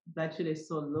their blood sugar is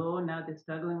so low. Now they're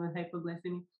struggling with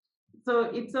hypoglycemia. So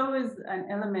it's always an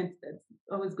element that's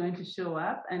always going to show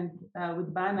up. And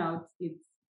with burnout, it's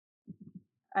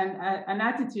an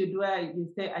attitude where you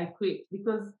say, I quit,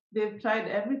 because they've tried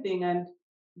everything. And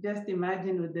just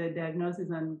imagine with the diagnosis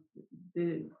and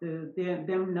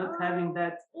them not having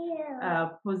that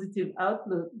positive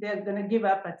outlook, they're going to give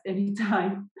up at any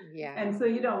time. Yeah. And so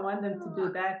you don't want them to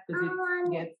do that, because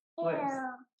it gets worse.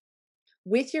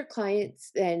 With your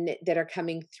clients then that are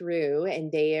coming through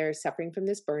and they are suffering from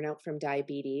this burnout from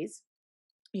diabetes,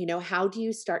 how do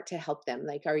you start to help them?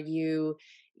 Like, are you,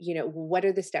 what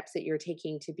are the steps that you're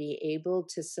taking to be able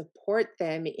to support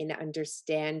them in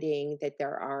understanding that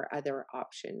there are other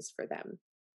options for them?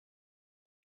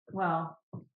 Well,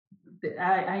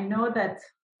 I know that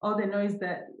all they know is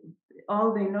that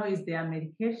all they know is their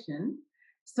medication.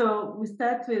 So we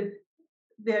start with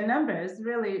their numbers.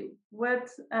 Really, what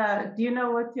do you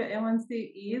know what your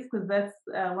A1C is? Because that's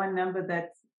one number that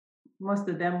most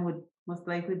of them would most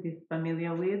likely be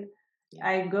familiar with. Yeah.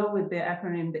 I go with the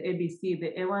acronym, the ABC,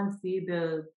 the A1C,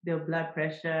 their blood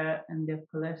pressure, and their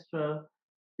cholesterol.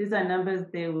 These are numbers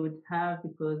they would have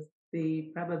because they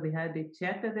probably had it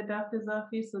checked at the doctor's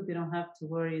office, so they don't have to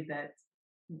worry that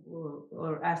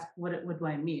or ask what do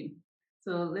I mean.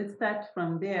 So let's start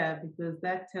from there, because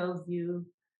that tells you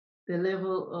the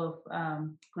level of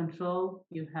control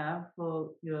you have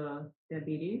for your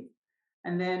diabetes.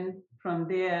 And then from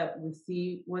there, we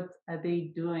see what are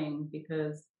they doing,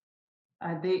 because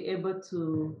are they able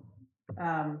to,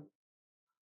 um,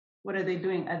 what are they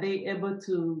doing? Are they able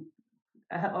to,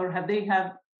 or have they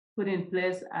have put in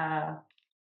place a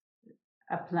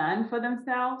plan for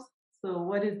themselves? So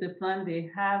what is the plan they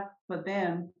have for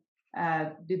them?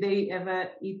 Do they ever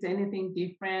eat anything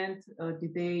different, or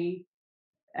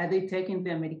are they taking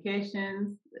their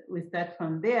medications? We start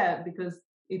from there, because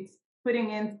it's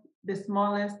putting in the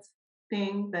smallest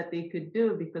thing that they could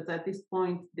do, because at this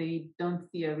point they don't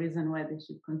see a reason why they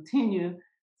should continue.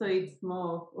 So it's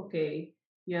more okay.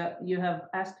 you have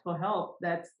asked for help,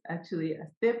 that's actually a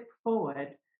step forward.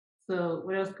 So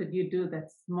what else could you do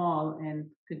that's small and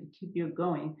could keep you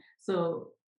going? So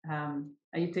are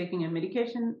you taking a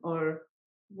medication, or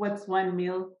what's one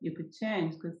meal you could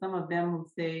change? Because some of them will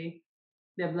say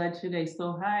their blood sugar is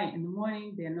so high in the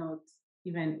morning, they're not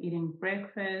even eating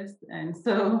breakfast. And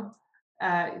so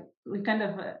uh, we kind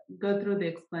of go through the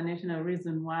explanation or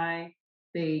reason why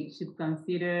they should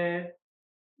consider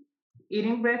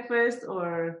eating breakfast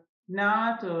or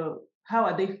not, or how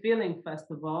are they feeling, first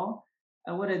of all.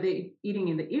 What are they eating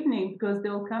in the evening? Because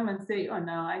they'll come and say, oh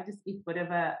no, I just eat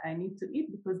whatever I need to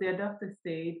eat, because their doctor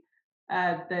said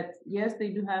that yes, they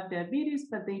do have diabetes,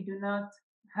 but they do not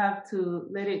have to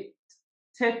let it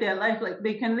take their life. Like,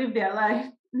 they can live their life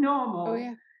Oh normal.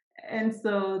 yeah. And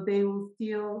so they will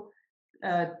still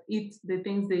eat the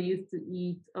things they used to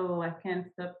eat. Oh, I can't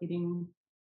stop eating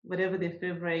whatever their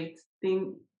favorite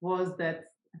thing was that's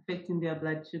affecting their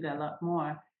blood sugar a lot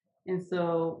more. And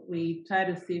so we try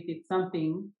to see if it's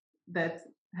something that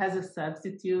has a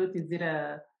substitute. Is it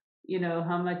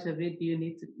how much of it do you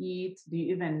need to eat? Do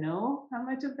you even know how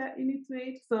much of that you need to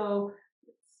eat? So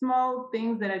small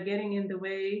things that are getting in the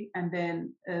way, and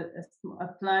then a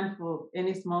plan for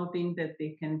any small thing that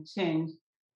they can change.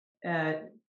 Uh,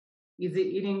 is it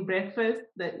eating breakfast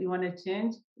that you want to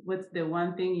change? What's the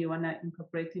one thing you want to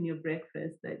incorporate in your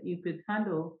breakfast that you could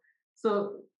handle?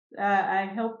 So I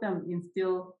help them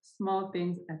instill small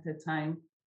things at a time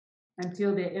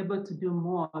until they're able to do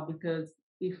more. Because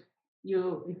if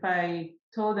I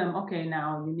told them, okay,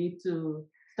 now you need to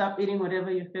stop eating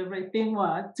whatever your favorite thing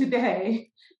was today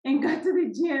and go to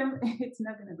the gym, it's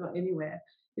not going to go anywhere.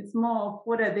 It's more of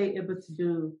what are they able to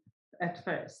do at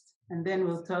first, and then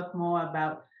we'll talk more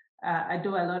about. I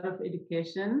do a lot of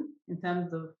education in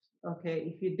terms of,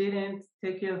 okay, if you didn't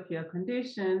take care of your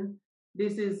condition,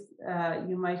 this is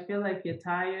you might feel like you're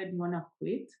tired, you want to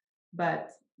quit, but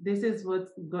this is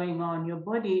what's going on. Your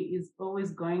body is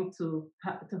always going to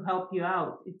help you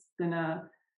out. It's gonna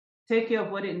take care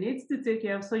of what it needs to take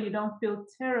care of, so you don't feel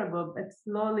terrible. But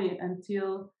slowly,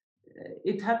 until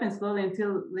it happens slowly,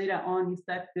 until later on you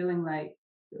start feeling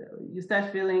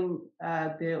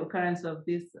the occurrence of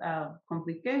these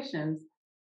complications.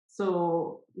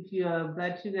 So if your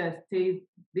blood sugar stays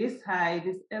this high,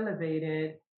 this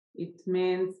elevated, it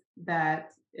means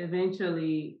that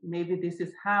eventually maybe this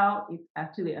is how it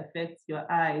actually affects your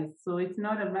eyes. So it's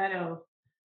not a matter of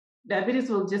diabetes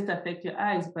will just affect your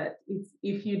eyes, but it's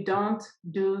if you don't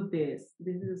do this,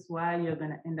 this is why you're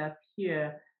going to end up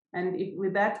here. And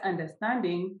with that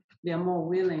understanding, they're more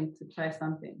willing to try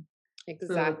something. So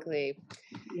Exactly.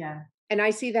 yeah. And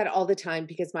I see that all the time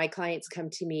because my clients come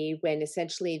to me when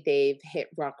essentially they've hit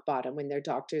rock bottom, when their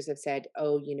doctors have said,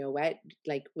 oh, you know what,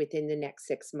 like within the next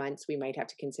 6 months, we might have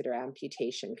to consider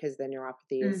amputation because the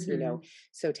neuropathy is, Hmm.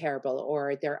 so terrible,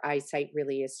 or their eyesight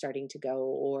really is starting to go,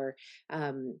 or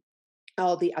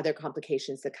all the other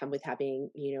complications that come with having,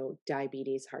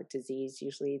 diabetes, heart disease.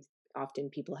 Usually, often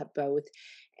people have both.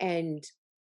 And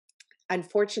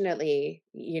unfortunately,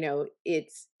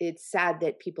 it's sad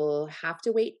that people have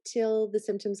to wait till the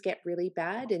symptoms get really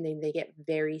bad and then they get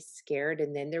very scared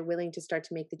and then they're willing to start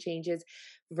to make the changes,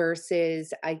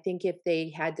 versus I think if they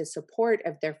had the support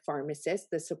of their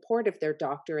pharmacist, the support of their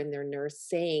doctor and their nurse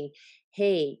saying,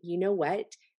 hey, you know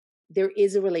what, there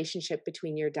is a relationship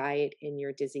between your diet and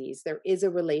your disease. There is a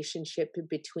relationship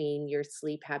between your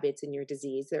sleep habits and your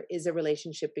disease. There is a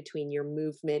relationship between your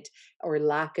movement or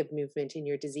lack of movement in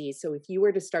your disease. So if you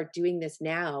were to start doing this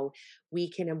now, we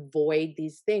can avoid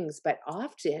these things. But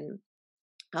often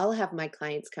I'll have my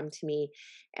clients come to me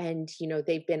and,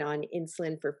 they've been on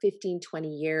insulin for 15, 20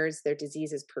 years. Their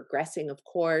disease is progressing, of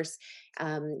course.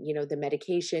 The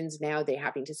medications now they're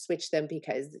having to switch them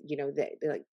because,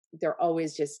 they're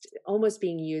always just almost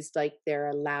being used like they're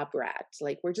a lab rat.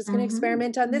 Like, we're just going to Hmm.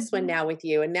 experiment on this one Hmm. now with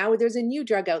you. And now there's a new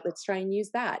drug out. Let's try and use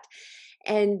that.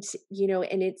 And,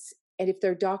 and if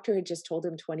their doctor had just told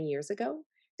them 20 years ago,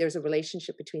 there's a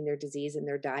relationship between their disease and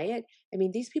their diet, I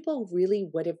mean, these people really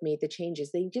would have made the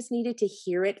changes. They just needed to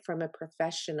hear it from a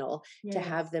professional to Yes.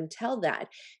 have them tell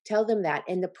them that.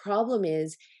 And the problem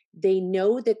is they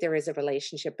know that there is a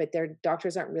relationship, but their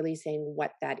doctors aren't really saying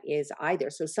what that is either.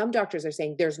 So some doctors are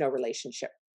saying there's no relationship.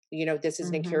 This is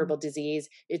an Hmm. incurable disease.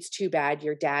 It's too bad.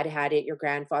 Your dad had it, your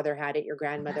grandfather had it, your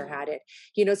grandmother had it.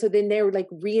 So then they're like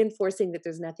reinforcing that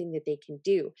there's nothing that they can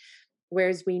do.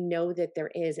 Whereas we know that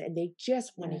there is, and they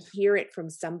just want to Yes. hear it from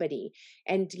somebody.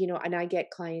 And, and I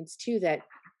get clients too that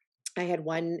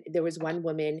there was one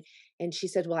woman, And she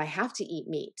said, well, I have to eat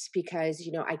meat because,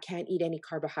 I can't eat any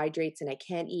carbohydrates and I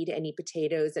can't eat any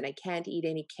potatoes and I can't eat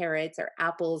any carrots or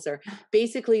apples, or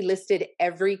basically listed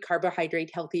every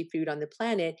carbohydrate healthy food on the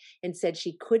planet, and said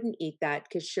she couldn't eat that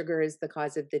because sugar is the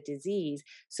cause of the disease.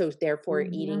 So therefore,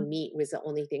 eating Mhm. meat was the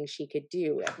only thing she could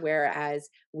do. Whereas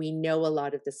we know a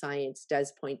lot of the science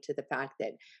does point to the fact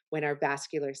that when our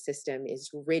vascular system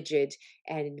is rigid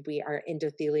and our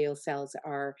endothelial cells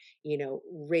are,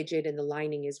 rigid, and the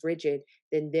lining is rigid,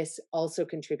 then this also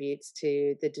contributes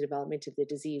to the development of the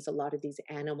disease. A lot of these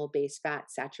animal-based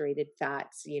fats, saturated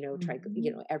fats,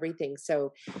 Mhm. everything.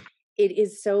 So it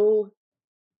is so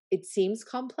it seems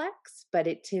complex, but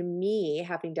to me,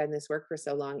 having done this work for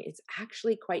so long, it's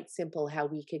actually quite simple how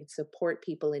we can support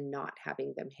people in not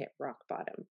having them hit rock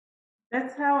bottom.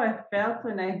 That's how I felt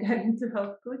when I got into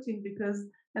health coaching, because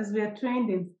as we are trained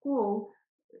in school,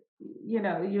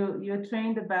 you're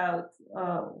trained about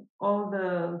all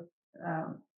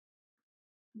um,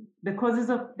 the causes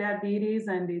of diabetes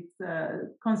and its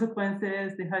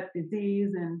consequences, the heart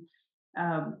disease, and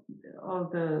um, all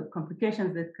the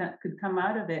complications that could come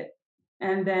out of it.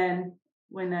 And then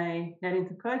when I got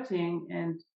into coaching,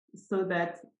 and so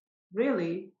that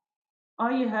really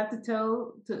all you have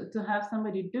to to have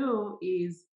somebody do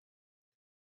is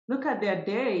look at their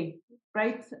day,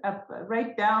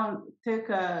 write down, take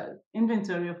a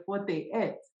inventory of what they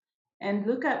ate, and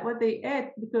look at what they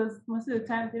ate, because most of the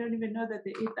time they don't even know that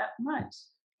they eat that much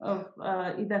Yeah. of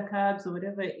either carbs or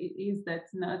whatever it is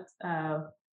that's not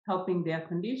helping their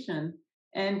condition.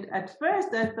 And at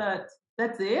first I thought,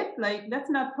 that's it, like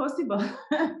that's not possible.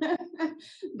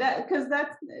 That, because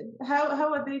that's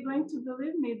how are they going to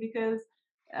believe me, because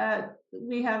uh,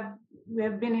 we have we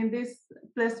have been in this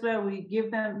place where we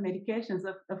give them medications.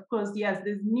 Of course, yes,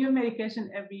 there's new medication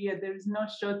every year. There is no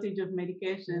shortage of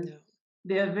medication. No.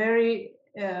 They are very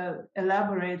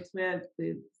elaborate, where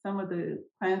some of the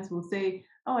clients will say,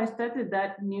 oh, I started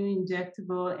that new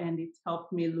injectable and it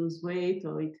helped me lose weight,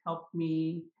 or it helped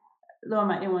me lower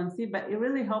my A1C, but it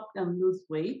really helped them lose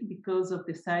weight because of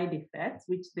the side effects,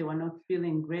 which they were not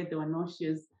feeling great. They were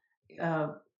nauseous Yeah. uh,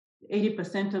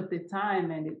 80% of the time.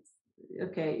 And it's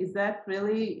okay, is that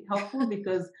really helpful?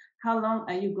 Because how long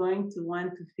are you going to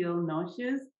want to feel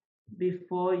nauseous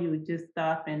before you just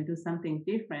stop and do something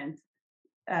different?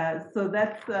 So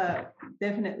that's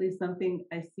definitely something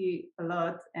I see a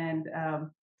lot. And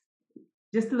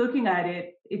just looking at it,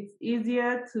 it's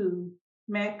easier to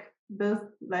make those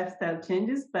lifestyle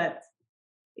changes, but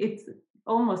it's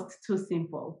almost too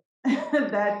simple.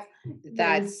 That there's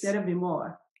That's gotta be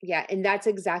more. Yeah, and that's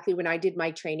exactly when I did my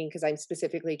training, because I'm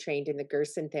specifically trained in the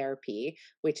Gerson therapy,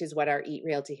 which is what our Eat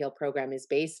Real to Heal program is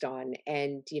based on.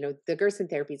 And, the Gerson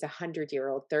therapy is a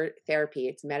 100-year-old therapy.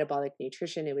 It's metabolic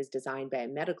nutrition. It was designed by a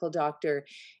medical doctor.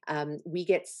 We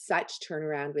get such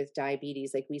turnaround with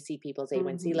diabetes. Like we see people's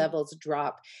A1C Mhm. levels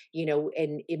drop,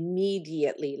 and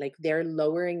immediately, like they're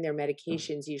lowering their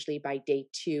medications usually by day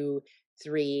 2,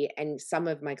 3. And some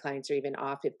of my clients are even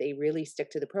off if they really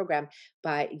stick to the program,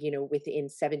 but within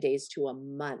 7 days to a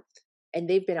month. And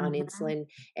they've been on Mhm. insulin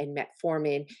and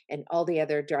metformin and all the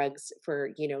other drugs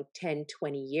for 10,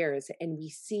 20 years, and we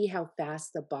see how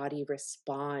fast the body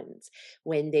responds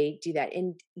when they do that.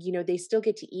 And they still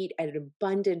get to eat an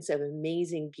abundance of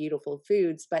amazing beautiful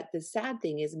foods, but the sad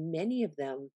thing is many of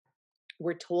them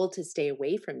were told to stay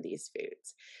away from these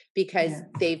foods because Yeah.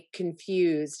 they've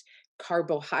confused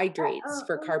carbohydrates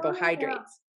for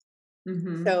carbohydrates.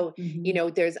 Mhm. So,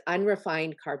 Mhm. there's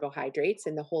unrefined carbohydrates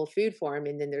in the whole food form,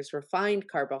 and then there's refined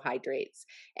carbohydrates.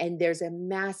 And there's a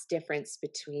mass difference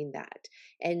between that.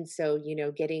 And so,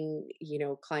 getting,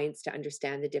 clients to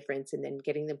understand the difference, and then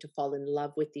getting them to fall in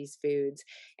love with these foods,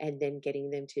 and then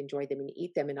getting them to enjoy them and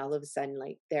eat them. And all of a sudden,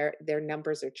 like their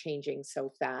numbers are changing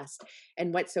so fast.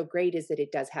 And what's so great is that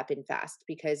it does happen fast,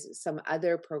 because some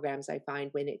other programs I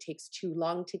find, when it takes too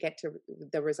long to get to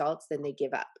the results, then they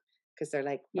give up because they're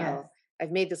like, Yes. well,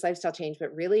 I've made this lifestyle change,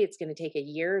 but really it's going to take a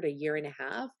year to year and a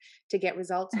half to get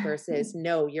results, versus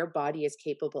no, your body is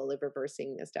capable of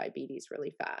reversing this diabetes really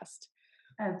fast.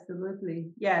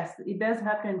 Absolutely. Yes, it does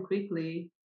happen quickly.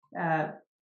 Uh,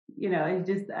 it's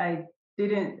just I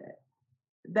didn't.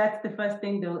 That's the first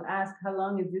thing they'll ask. How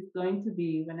long is this going to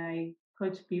be? When I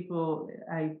coach people,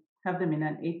 I have them in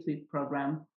an 8-week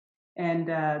program, and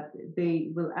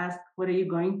they will ask, "What are you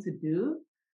going to do?"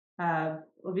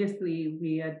 Obviously,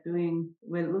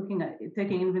 we're looking at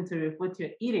taking inventory of what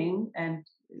you're eating and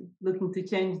looking to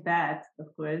change that,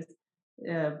 of course,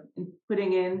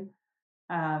 putting in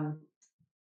um,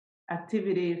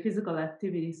 activity, physical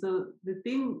activity. So the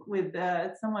thing with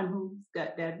someone who's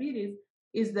got diabetes,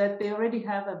 is that they already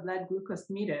have a blood glucose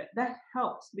meter. That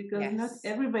helps because not Yes.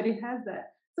 everybody has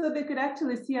that. So they could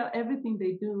actually see how everything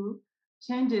they do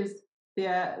changes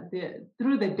their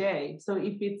through the day. So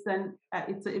if it's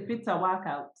if it's a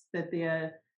workout that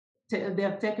they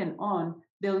have taken on,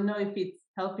 they'll know if it's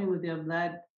helping with their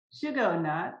blood sugar or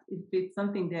not. If it's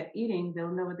something they're eating,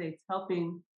 they'll know whether it's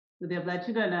helping with their blood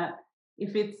sugar or not.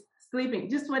 If it's sleeping,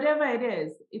 just whatever it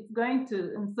is, it's going to.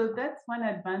 And so that's one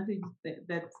advantage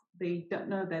that they don't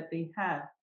know that they have.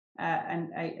 And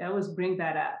I always bring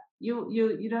that up.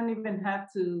 You don't even have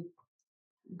to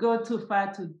go too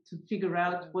far to figure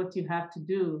out what you have to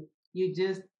do. You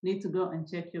just need to go and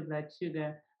check your blood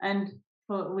sugar. And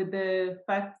with the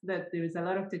fact that there is a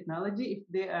lot of technology, if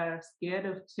they are scared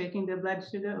of checking their blood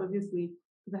sugar, obviously,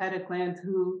 I had a client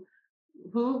who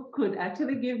could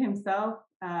actually give himself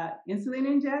insulin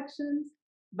injections,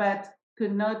 but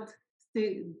could not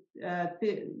stick,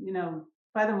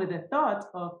 fathom with the thought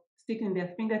of sticking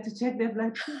their finger to check their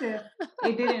blood sugar.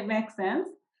 It didn't make sense,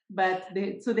 but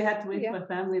they had to wait Yeah. for a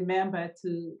family member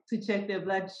to check their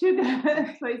blood sugar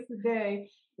twice a day.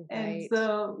 And Right.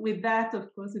 so with that, of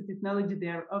course, with technology,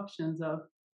 there are options of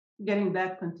getting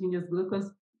that continuous glucose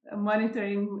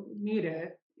monitoring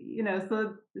meter. So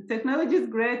the technology is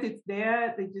great, it's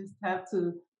there. They just have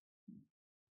to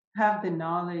have the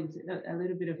knowledge, a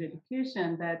little bit of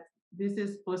education that this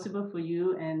is possible for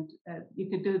you, and you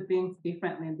can do things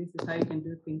differently, and this is how you can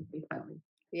do things differently.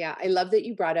 Yeah, I love that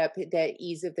you brought up the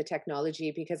ease of the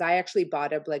technology because I actually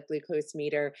bought a blood glucose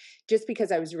meter just because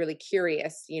I was really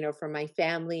curious, from my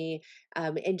family.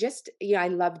 And just, I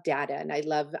love data and I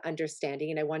love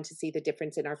understanding. And I want to see the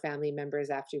difference in our family members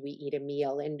after we eat a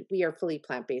meal. And we are fully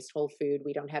plant based, whole food.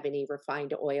 We don't have any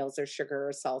refined oils or sugar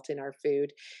or salt in our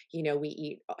food. We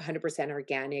eat 100%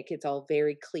 organic. It's all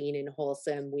very clean and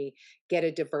wholesome. We get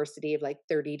a diversity of like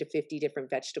 30 to 50 different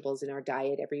vegetables in our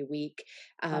diet every week.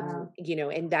 Wow.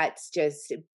 And that's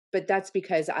just, but that's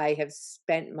because I have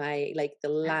spent my like the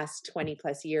last 20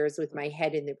 plus years with my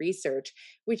head in the research,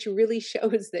 which really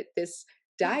shows that this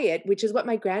diet, which is what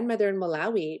my grandmother in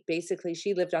Malawi, basically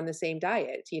she lived on the same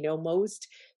diet. Most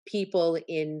people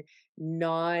in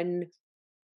non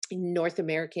North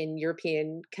American,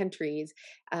 European countries,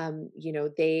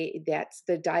 that's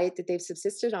the diet that they've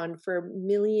subsisted on for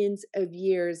millions of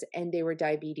years, and they were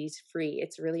diabetes free.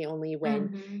 It's really only when,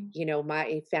 Hmm.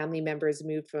 my family members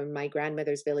moved from my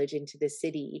grandmother's village into the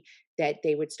city that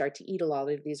they would start to eat a lot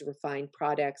of these refined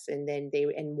products, and then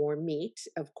and more meat,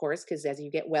 of course, because as you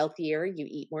get wealthier, you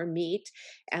eat more meat,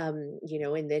 and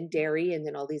then dairy, and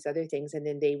then all these other things, and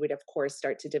then they would, of course,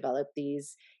 start to develop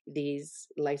these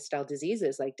lifestyle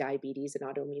diseases like diabetes and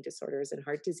autoimmune disorders and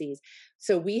heart disease.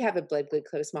 So we have a blood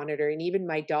glucose monitor, and even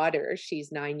my daughter,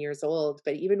 she's 9 years old,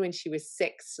 but even when she was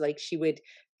 6, like she would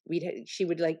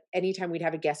like anytime we'd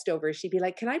have a guest over, she'd be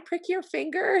like, "Can I prick your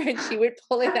finger?" And she would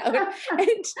pull it out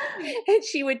and and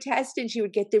she would test and she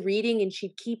would get the reading and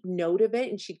she'd keep note of it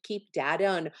and she'd keep data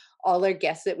on all our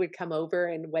guests that would come over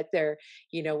and what their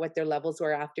levels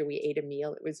were after we ate a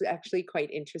meal. It was actually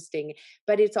quite interesting,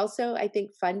 but it's also, I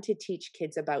think, fun to teach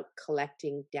kids about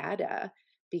collecting data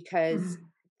because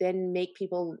then make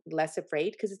people less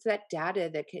afraid because it's that data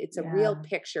it's a real Yeah,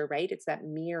 picture, right? It's that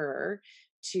mirror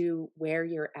to where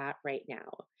you're at right now.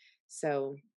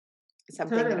 So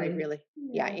something that I totally. really,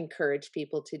 yeah, Yeah. encourage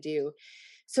people to do.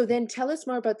 So then tell us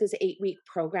more about this 8-week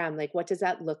program. Like, what does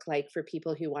that look like for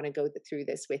people who want to go through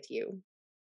this with you?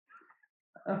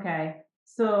 Okay.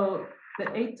 So the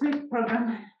 8-week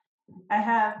program I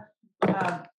have,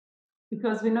 uh,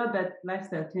 because we know that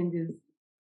lifestyle changes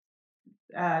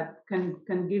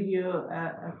can give you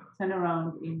a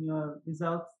turnaround in your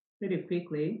results pretty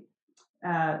quickly.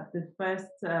 The first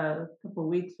couple of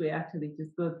weeks, we actually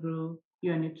just go through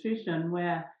your nutrition,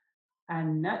 where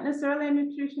I'm not necessarily a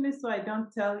nutritionist, so I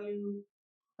don't tell you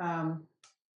um,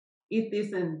 eat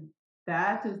this and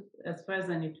that as far as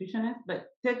a nutritionist, but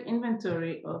take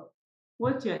inventory of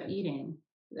what you're eating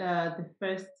the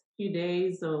first few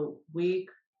days or week,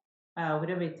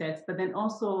 whatever it takes. But then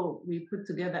also we put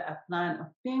together a plan of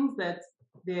things that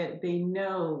they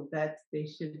know that they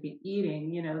should be eating.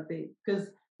 Because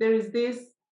there is this.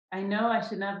 I know I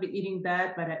should not be eating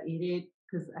that, but I eat it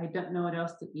because I don't know what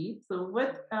else to eat. So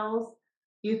what else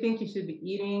do you think you should be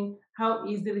eating? How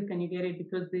easily can you get it?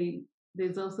 Because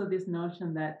there's also this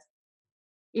notion that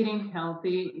eating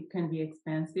healthy can be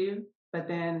expensive, but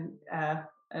then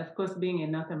of course, being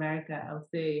in North America, I'll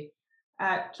say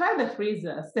try the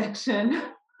freezer section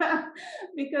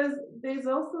because there's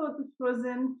also the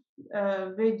frozen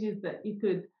veggies that you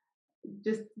could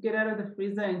just get out of the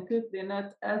freezer and cook. They're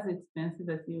not as expensive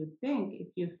as you would think if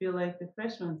you feel like the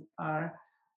fresh ones are.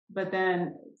 But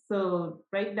then, so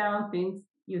write down things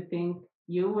you think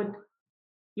you would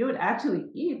you would actually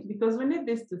eat, because we need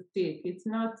this to stick. It's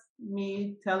not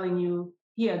me telling you,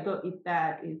 here, go eat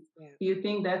that. It's, Yeah. do you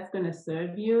think that's going to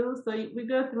serve you? So we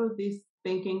go through this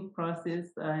thinking process,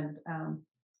 and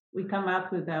we come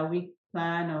up with a week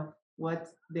plan of what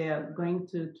they're going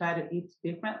to try to eat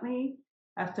differently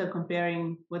after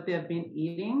comparing what they've been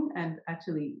eating and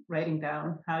actually writing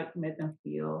down how it made them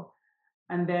feel.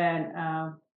 And then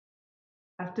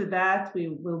after that, we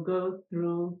will go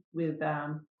through with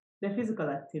the physical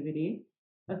activity.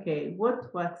 Okay,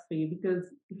 what works for you? Because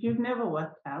if you've never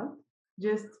worked out,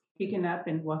 just picking up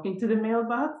and walking to the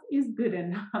mailbox is good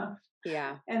enough.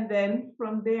 Yeah. And then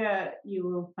from there, you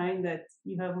will find that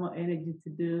you have more energy to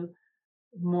do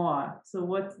more. So,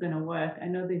 what's going to work? I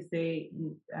know they say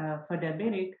for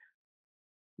diabetic,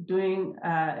 doing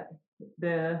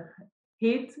the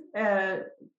HIIT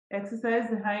exercise,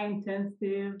 the high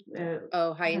intensive,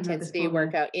 Oh, high I don't know the intensity full name,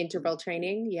 workout, interval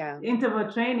training. Yeah.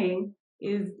 interval training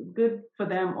is good for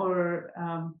them, or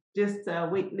just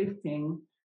weightlifting.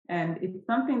 And it's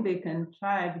something they can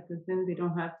try, because then they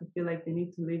don't have to feel like they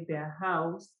need to leave their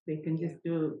house. They can Yeah. just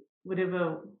do whatever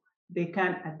they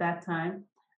can at that time.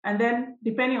 And then,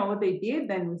 depending on what they did,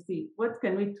 then we see what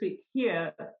can we tweak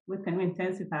here, what can we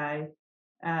intensify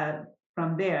uh,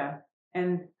 from there,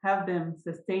 and have them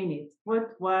sustain it.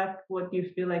 What do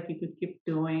you feel like you could keep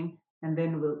doing, and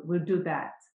then we'll do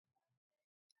that.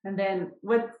 And then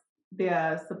what's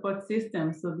their support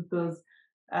system? So because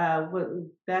what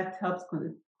that helps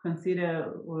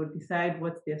consider or decide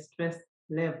what's their stress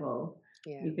level.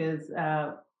 Yeah. Because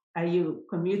are you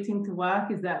commuting to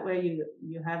work? Is that where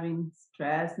you're having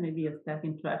stress? Maybe you're stuck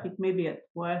in traffic. Maybe at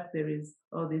work there is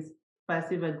all this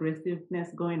passive aggressiveness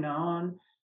going on.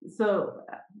 So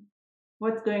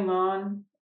what's going on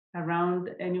around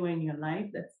anywhere in your life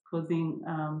that's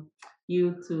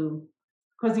you to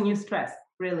causing you stress,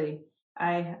 really.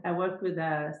 I worked with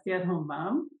a stay-at-home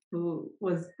mom who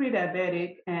was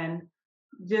pre-diabetic, and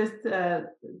just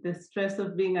the stress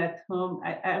of being at home.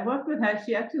 I worked with her.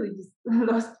 She actually just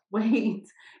lost weight,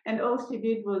 and all she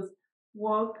did was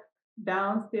walk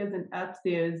downstairs and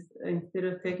upstairs instead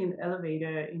of taking the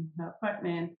elevator in her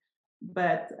apartment.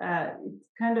 But it's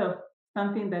kind of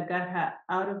something that got her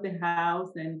out of the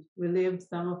house and relieved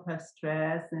some of her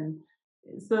stress. And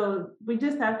so we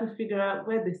just have to figure out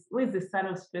where's the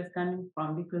source of stress coming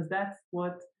from, because that's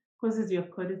what causes your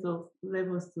cortisol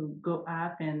levels to go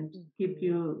up and keep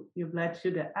Mhm. your blood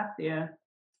sugar up there.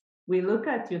 We look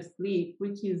at your sleep,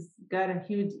 which is got a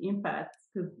huge impact,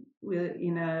 because we're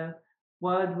in a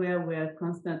world where we're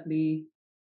constantly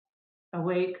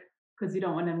awake, because you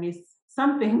don't want to miss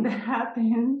something that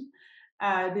happened.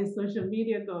 There's social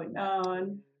media going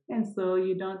on, and so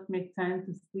you don't make time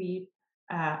to sleep.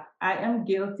 I am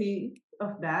guilty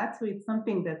of that. So it's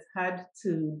something that's hard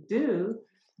to do, Yeah.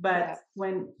 but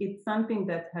when it's something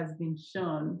that has been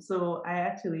shown, so I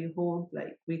actually hold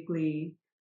like weekly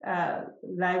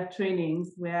live trainings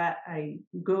where I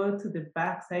go to the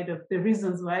backside of the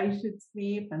reasons why you should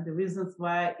sleep, and the reasons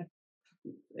why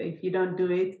if you don't do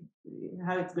it,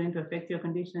 how it's going to affect your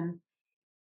condition.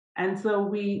 And so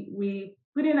we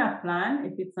put in a plan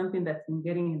if it's something that's been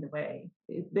getting in the way.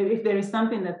 If there is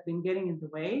something that's been getting in the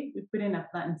way, we put in a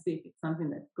plan and see if it's something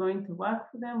that's going to work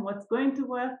for them, what's going to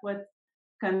work, what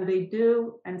can they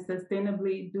do and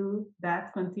sustainably do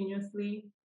that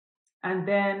continuously. And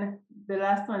then the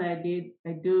last one I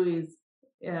do is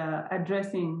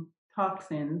addressing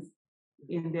toxins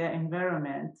in their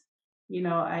environment.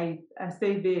 I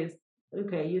say this,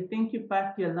 okay, you think you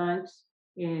packed your lunch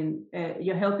in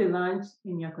your healthy lunch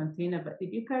in your container, but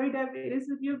did you carry diabetes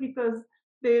with you? Because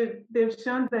they've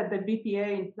shown that the BPA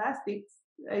in plastics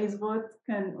is what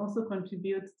can also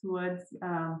contribute towards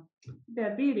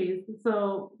diabetes.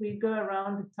 So we go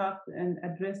around to talk and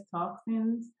address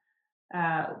toxins.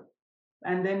 Uh,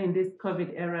 and then in this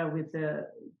COVID era with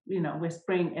we're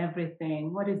spraying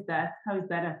everything. What is that? How is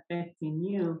that affecting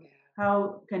you? Yeah.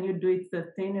 How can you do it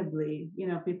sustainably?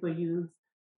 People use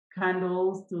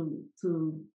candles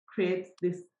to create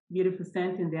this beautiful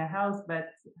scent in their house, but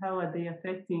how are they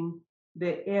affecting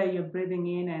the air you're breathing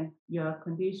in and your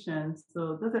conditions?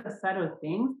 So those are subtle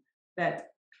things that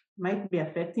might be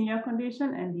affecting your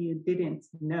condition, and you didn't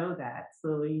know that.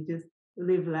 So you just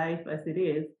live life as it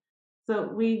is. So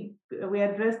we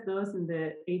address those in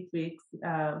the 8 weeks,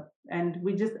 and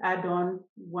we just add on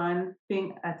one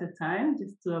thing at a time,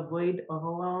 just to avoid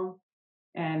overwhelm,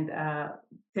 and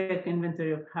take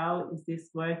inventory of how is this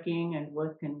working and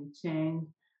what can we change.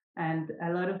 And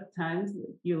a lot of times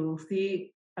you'll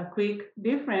see a quick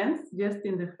difference just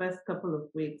in the first couple of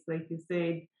weeks. Like you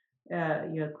said,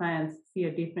 your clients see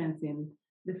a difference in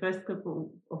the first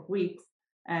couple of weeks,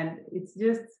 and it's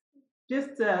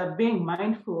just being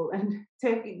mindful and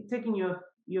taking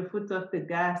your foot off the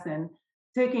gas and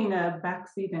taking a back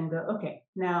seat and go, okay,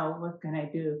 now what can I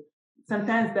do?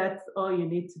 Sometimes that's all you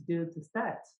need to do to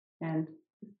start and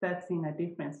start seeing a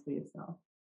difference for yourself.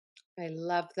 I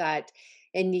love that.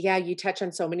 And yeah, you touch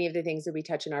on so many of the things that we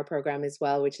touch in our program as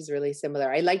well, which is really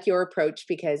similar. I like your approach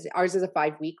because ours is a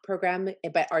 5 week program,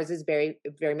 but ours is very,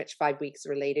 very much 5 weeks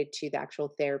related to the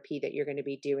actual therapy that you're going to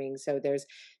be doing. So there's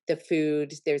the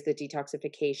food, there's the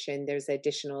detoxification, there's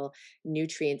additional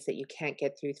nutrients that you can't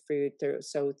get through food.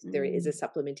 So there is a Mm.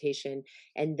 supplementation.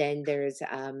 And then there's,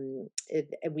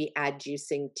 we add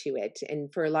juicing to it.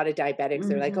 And for a lot of diabetics,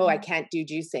 they're like, oh, I Mhm. can't do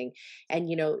juicing. And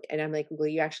and I'm like, well,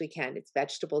 you actually can. It's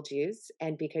vegetable juice,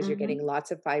 and because you're getting Mhm.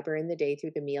 lots of fiber in the day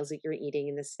through the meals that you're eating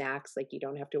and the snacks, like you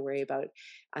don't have to worry about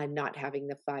not having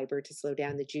the fiber to slow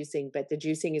down the juicing. But the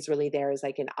juicing is really there as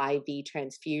like an IV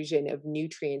transfusion of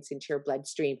nutrients into your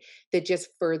bloodstream that just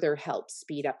further helps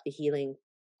speed up the healing.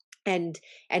 And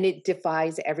it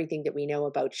defies everything that we know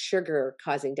about sugar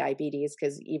causing diabetes,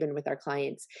 because even with our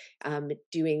clients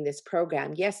doing this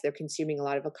program, yes, they're consuming a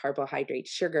lot of carbohydrate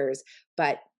sugars,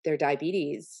 but their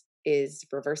diabetes is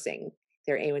reversing.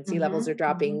 Their A1C levels are Mhm.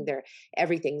 dropping,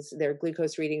 Mhm. their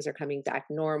glucose readings are coming back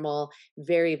normal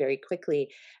very, very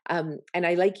quickly. And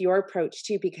I like your approach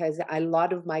too, because a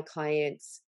lot of my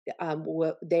clients,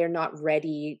 they're not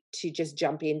ready to just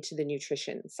jump into the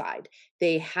nutrition side.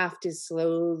 They have to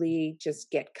slowly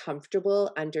just get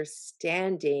comfortable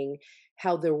understanding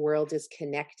how the world is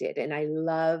connected. And I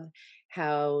love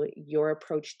how your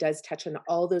approach does touch on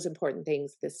all those important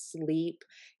things: the sleep,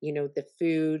 the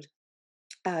food,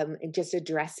 and just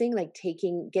addressing, like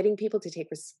getting people to take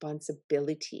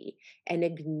responsibility and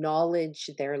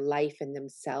acknowledge their life and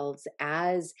themselves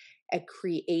as a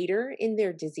creator in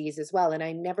their disease as well. And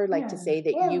I never like to Yeah. say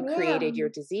that Meow, you created your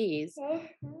meow. disease.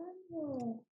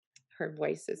 Mhm. Her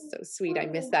voice is so sweet. I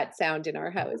miss that sound in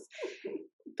our house.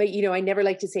 But I never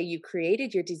like to say you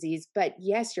created your disease, but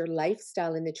yes, your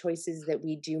lifestyle and the choices that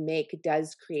we do make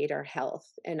does create our health,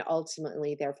 and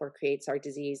ultimately therefore creates our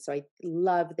disease. So I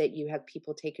love that you have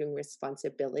people taking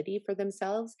responsibility for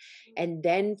themselves, and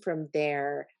then from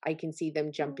there I can see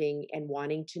them jumping and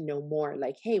wanting to know more,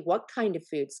 like, hey, what kind of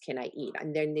foods can I eat?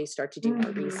 And then they start to do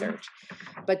more Mhm. research.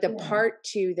 But the Yeah. part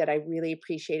two that I really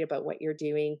appreciate about what you're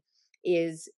doing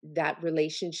is that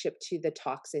relationship to the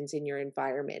toxins in your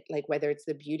environment, like whether it's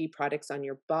the beauty products on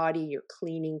your body, your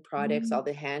cleaning products, all Mhm.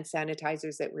 the hand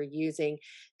sanitizers that we're using,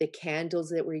 the candles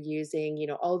that we're using,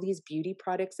 all these beauty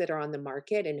products that are on the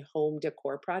market and home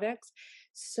decor products.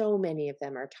 So many of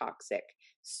them are toxic.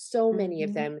 So many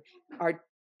of Mhm. them are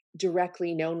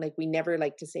directly known. Like, we never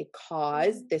like to say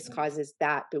cause this causes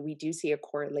that, but we do see a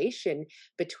correlation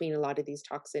between a lot of these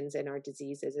toxins and our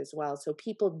diseases as well. So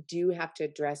people do have to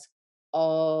address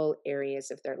all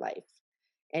areas of their life,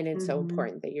 and it's so Mhm.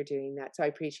 important that you're doing that. So I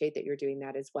appreciate that you're doing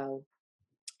that as well.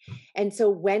 And so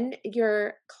when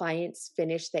your clients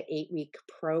finish the 8 week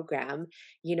program,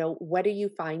 what are you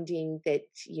finding that,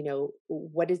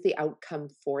 what is the outcome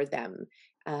for them?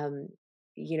 Um,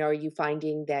 are you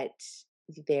finding that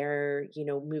they're,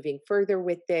 moving further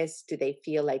with this? Do they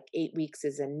feel like 8 weeks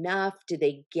is enough? Do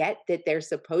they get that they're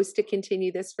supposed to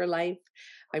continue this for life?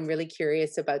 I'm really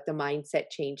curious about the mindset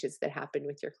changes that happen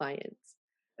with your clients.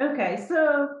 Okay,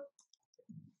 so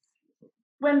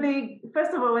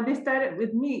first of all, when they started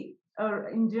with me, or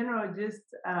in general, just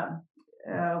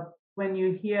uh, when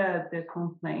you hear the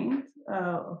complaint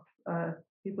of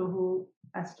people who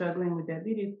are struggling with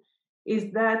diabetes,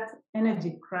 is that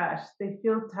energy crash. They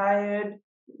feel tired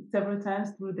several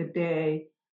times through the day,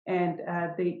 and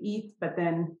they eat, but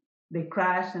then they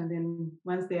crash, and then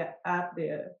once they're up,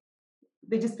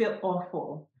 they just feel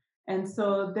awful. And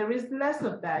so there is less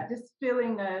of that, just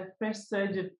feeling a fresh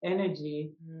surge of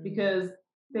energy Mm. because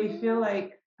they feel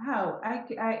like, how I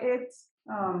ate,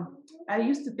 I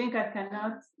used to think I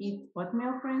cannot eat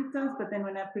oatmeal, for instance, but then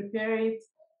when I prepare it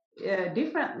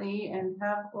differently and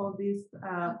have all these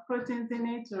proteins in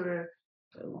it or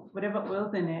whatever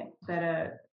oils in it that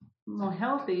are more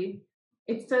healthy,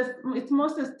 it's more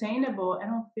sustainable. I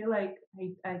don't feel like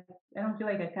I don't feel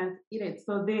like I can't eat it.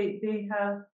 So they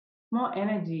have more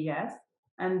energy, yes.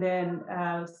 And then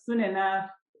soon enough,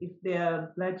 if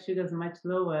their blood sugar is much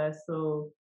lower,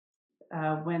 so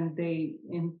when they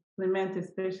implement,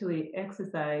 especially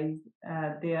exercise,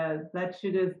 their blood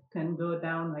sugars can go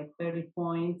down like 30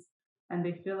 points. And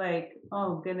they feel like,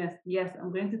 oh goodness, yes,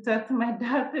 I'm going to talk to my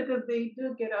doctor because they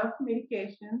do get off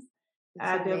medications.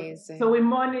 It's So amazing. we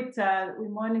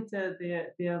monitor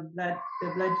their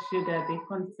blood sugar. They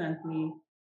constantly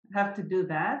have to do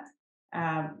that,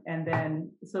 and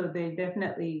then so they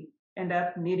definitely end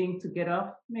up needing to get off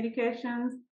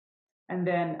medications. And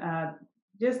then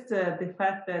just the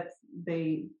fact that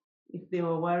if they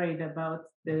were worried about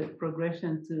the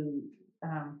progression to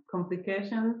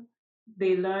complications,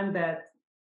 they learned that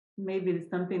maybe it's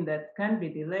something that can be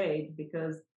delayed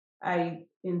because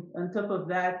on top of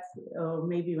that, or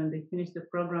maybe when they finish the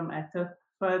program, I talk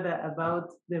further about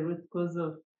the root cause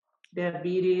of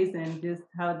diabetes and just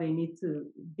how they need to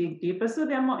dig deeper, so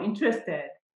they're more interested.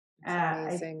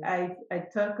 It's amazing. I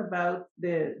talk about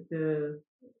the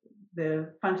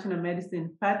functional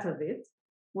medicine part of it,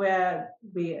 where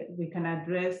we can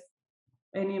address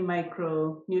any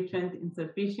micronutrient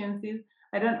insufficiencies.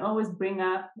 I don't always bring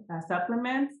up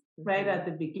supplements right Mhm. at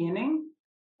the beginning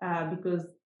because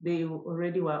they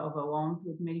already were overwhelmed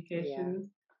with Yeah. medications.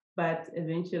 But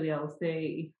eventually, I'll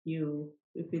say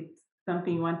if it's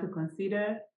something you want to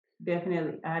consider,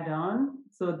 definitely add on.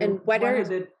 So the And what one are of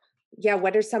the Yeah,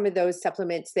 what are some of those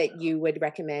supplements that you would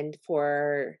recommend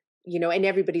for, and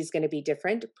everybody's going to be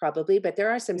different probably, but there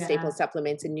are some staple yeah.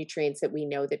 supplements and nutrients that we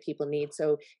know that people need.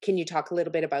 So can you talk a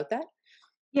little bit about that?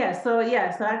 So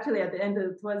actually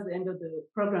towards the end of the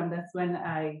program, that's when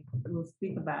I will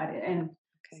speak about it. And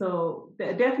Okay. so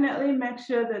definitely make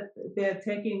sure that they're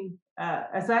taking,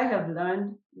 as I have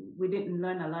learned, we didn't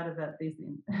learn a lot about this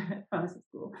in pharmacy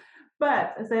school, but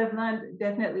as I have learned,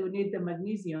 definitely we need the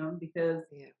magnesium because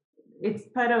Yeah. it's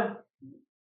part of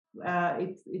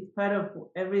it's part of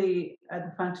every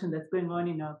other function that's going on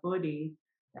in our body.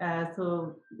 So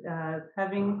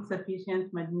having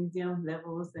sufficient magnesium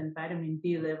levels and vitamin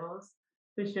D levels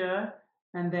for sure,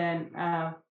 and then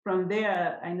from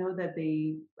there I know that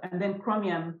and then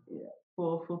chromium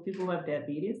for people who have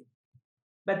diabetes.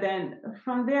 But then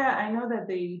from there I know that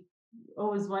they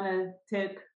always want to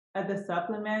take other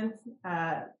supplements.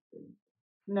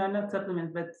 No, not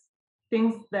supplements, but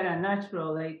things that are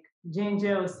natural, like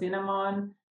ginger or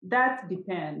cinnamon. That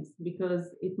depends because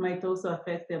it might also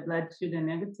affect their blood sugar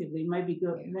negatively. It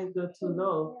Yeah. might go too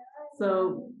low. So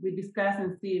we discuss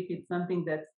and see if it's something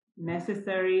that's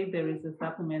necessary. There is a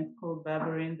supplement called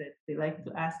berberine that they like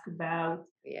to ask about.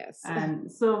 Yes. And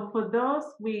so for those,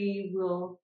 we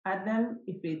will add them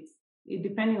if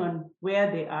depending on where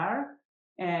they are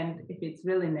and if it's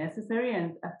really necessary. And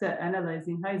after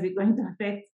analyzing how is it going to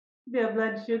affect their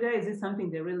blood sugar, is it something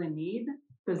they really need?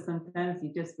 Because sometimes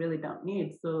you just really don't need.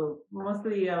 So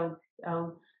mostly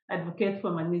I'll advocate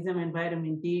for magnesium and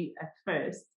vitamin D at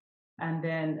first, and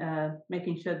then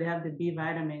making sure they have the B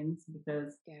vitamins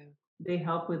because Yeah. they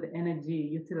help with energy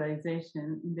utilization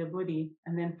in the body.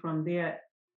 And then from there,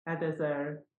 others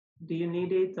are, do you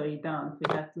need it or you don't? We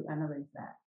have to analyze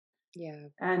that. Yeah.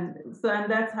 And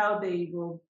that's how they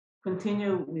will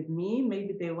continue with me.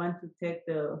 Maybe they want to take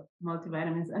the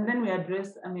multivitamins, and then we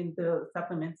address, the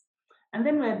supplements, and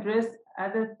then we address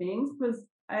other things because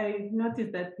I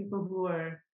noticed that people who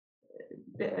are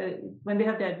when they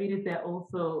have diabetes, they're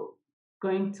also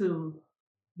going to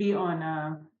be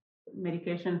on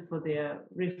medication for their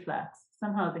reflux.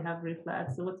 Somehow they have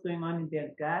reflux. So what's going on in their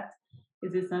gut?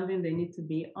 Is it something they need to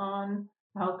be on?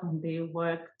 How can they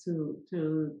work to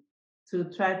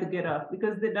try to get off?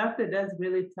 Because the doctor does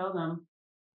really tell them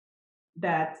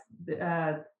that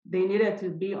they needed to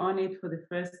be on it for the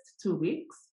first 2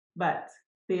 weeks, but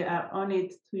they are on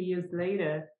it 2 years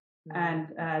later. Mm.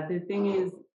 And the thing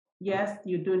is, yes,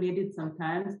 you do need it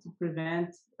sometimes to prevent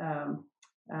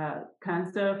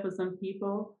cancer for some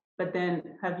people. But then,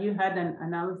 have you had an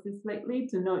analysis lately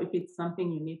to know if it's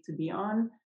something you need to be on?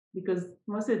 Because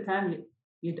most of the time,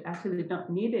 you actually don't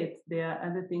need it. There are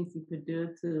other things you could do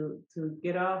to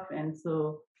get off, and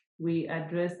so we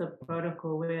address a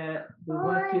protocol where we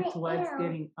work you towards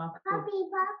getting off of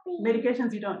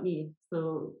medications you don't need.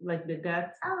 So, like the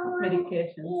gut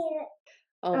medications.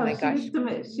 Oh Oh, my she gosh. needs to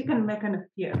make. She can make an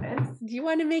appearance. Do you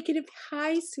want to make it a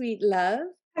hi, sweet love?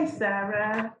 Hi,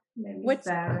 Sarah. Name is What's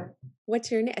Sarah.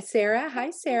 what's your name? Sarah. Hi,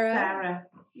 Sarah. Sarah.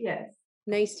 Yes.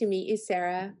 Nice to meet you,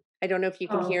 Sarah. I don't know if you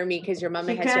can hear Oh, me because your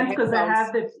mama she has your can't because I headphones.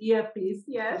 have the earpiece.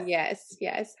 Yes. Yes,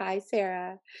 yes. Hi,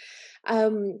 Sarah.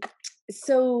 Um,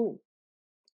 so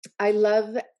I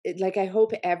love, like, I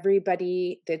hope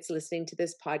everybody that's listening to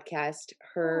this podcast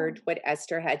heard what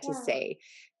Esther had to say,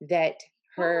 that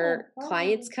her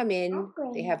clients come in,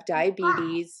 they have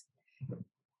diabetes,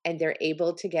 and they're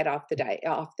able to get off the diet,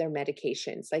 off their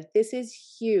medications. Like this is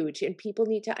huge, and people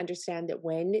need to understand that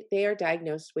when they are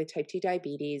diagnosed with type 2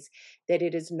 diabetes, that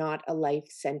it is not a life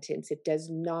sentence. It does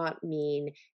not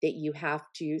mean that you have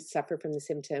to suffer from the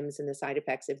symptoms and the side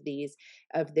effects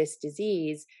of this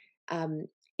disease. Um,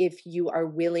 if you are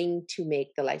willing to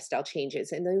make the lifestyle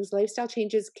changes, and those lifestyle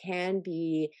changes can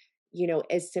be,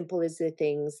 as simple as the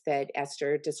things that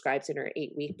Esther describes in her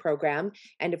 8-week program.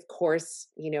 And of course,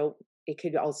 it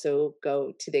could also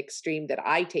go to the extreme that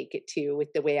I take it to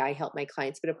with the way I help my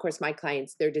clients. But of course, my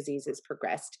clients, their disease is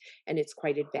progressed and it's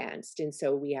quite advanced. And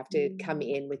so we have to come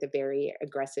Mm. in with a very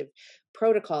aggressive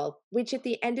protocol, which at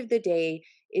the end of the day,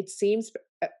 it seems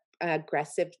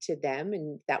aggressive to them.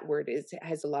 And that word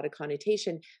has a lot of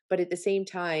connotation. But at the same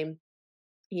time,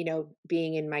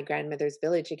 being in my grandmother's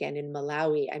village again in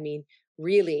Malawi, I mean,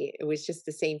 really, it was just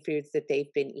the same foods that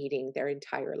they've been eating their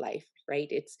entire life, right?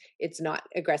 It's not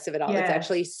aggressive at all. It's Yes,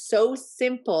 actually so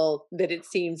simple that it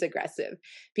seems aggressive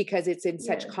because it's in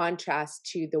such yes, contrast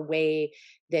to the way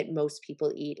that most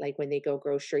people eat. Like when they go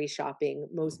grocery shopping,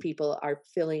 most people are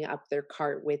filling up their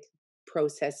cart with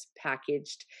processed,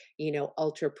 packaged,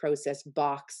 ultra processed,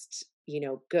 boxed,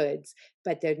 goods,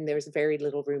 but then there's very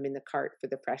little room in the cart for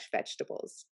the fresh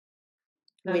vegetables,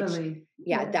 which, totally.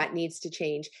 yeah, Yes. that needs to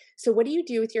change. So what do you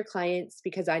do with your clients?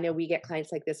 Because I know we get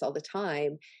clients like this all the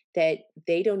time that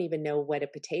they don't even know what a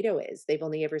potato is. They've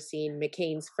only ever seen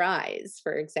McCain's fries,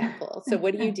 for example. So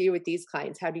what do you do with these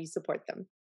clients? How do you support them?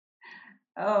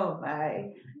 Oh my.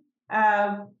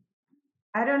 Um,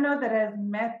 I don't know that I've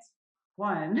met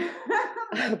one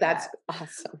Oh, like that's that,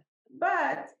 awesome.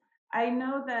 but I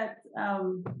know that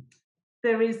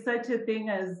there is such a thing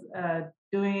as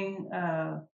doing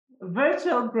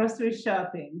virtual grocery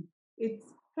shopping. It's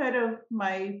part of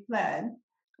my plan,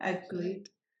 actually, Good.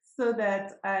 so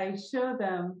that I show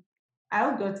them.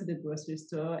 I'll go to the grocery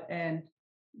store and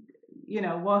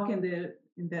walk in the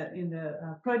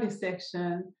produce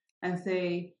section and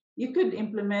say you could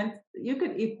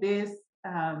eat this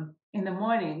in the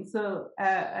morning. So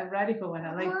I write it for what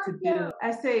I like to do.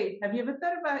 I say, have you ever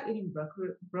thought about eating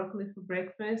broccoli for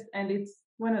breakfast? And it's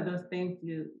one of those things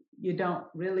you don't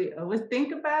really always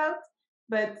think about.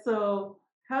 But so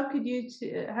how could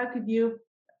you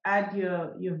add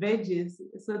your veggies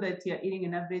so that you're eating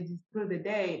enough veggies through the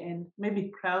day and maybe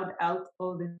crowd out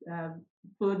all the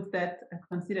foods that are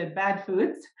considered bad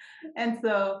foods. And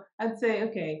so I'd say,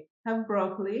 okay, have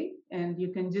broccoli and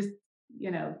you can just,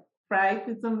 you know, fry it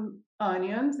with some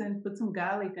onions and put some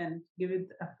garlic and give it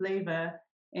a flavor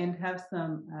and have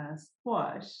some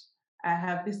squash. I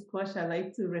have this squash I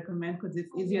like to recommend because it's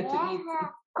easier to eat.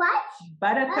 It's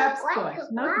buttercup squash,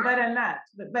 not butternut,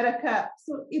 but buttercup.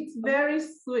 So it's very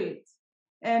sweet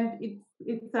and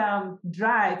it's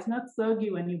dry. It's not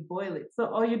soggy when you boil it. So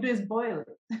all you do is boil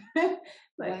it.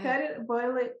 Like Wow. cut it,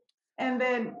 boil it, and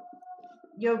then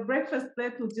your breakfast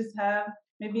plate will just have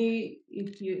maybe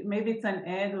it's an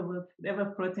egg or whatever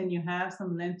protein you have,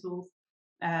 some lentils,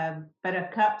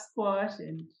 buttercup squash,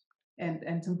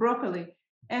 and some broccoli,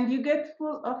 and you get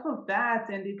full off of that,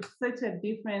 and it's such a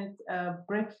different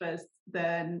breakfast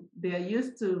than they are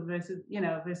used to versus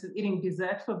eating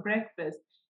dessert for breakfast,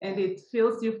 and it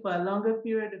fills you for a longer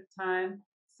period of time.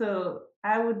 So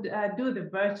I would do the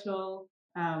virtual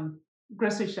um,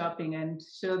 grocery shopping and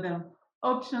show them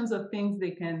options of things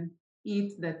they can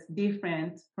eat that's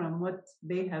different from what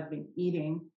they have been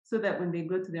eating so that when they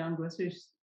go to their own grocery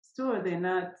store, they're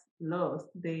not lost.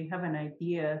 They have an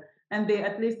idea and they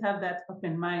at least have that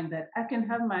open mind that I can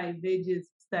have my veggies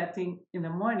starting in the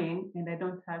morning and I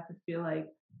don't have to feel like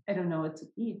I don't know what to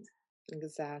eat.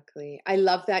 Exactly. I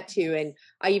love that too. And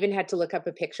I even had to look up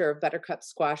a picture of buttercup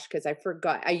squash because I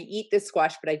forgot. I eat this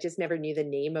squash, but I just never knew the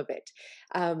name of it.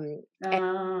 Um,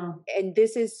 Oh, and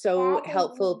this is so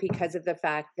helpful because of the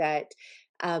fact that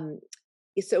um,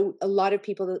 so a lot of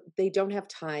people, they don't have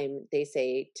time, they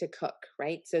say, to cook,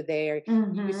 right? So they're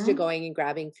used to mm-hmm. going and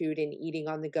grabbing food and eating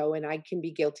on the go, and I can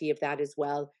be guilty of that as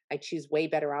well. I choose way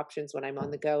better options when I'm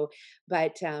on the go,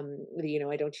 but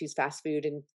I don't choose fast food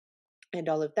and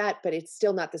all of that, but it's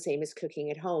still not the same as cooking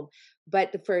at home.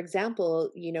 But for example,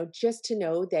 just to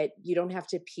know that you don't have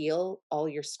to peel all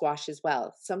your squash as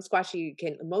well. Some squash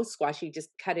most squash, you just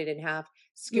cut it in half,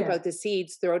 scoop Yeah, out the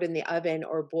seeds, throw it in the oven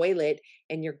or boil it,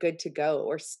 and you're good to go,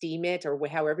 or steam it, or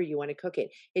however you want to cook it.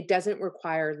 It doesn't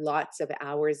require lots of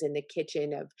hours in the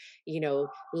kitchen of,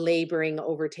 laboring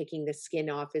over taking the skin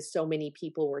off, as so many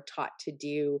people were taught to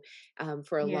do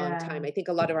for a long time. yeah, I think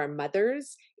a lot of our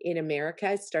mothers in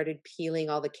America started peeling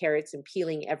all the carrots and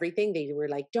peeling everything. They were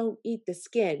like, don't eat only the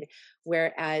skin,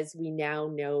 whereas we now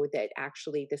know that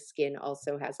actually the skin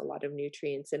also has a lot of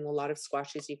nutrients, and a lot of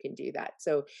squashes you can do that.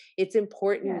 So it's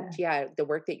important, Yeah. yeah, the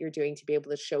work that you're doing to be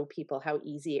able to show people how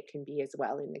easy it can be as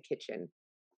well in the kitchen,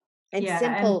 and Yeah,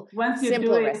 and once you do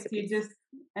simple it, you recipes. just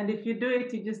and if you do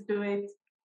it, you just do it.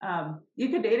 You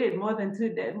could eat it more than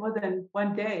 2 days, more than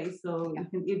one day. So Yeah. you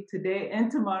can eat today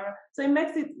and tomorrow. So it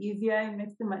makes it easier. It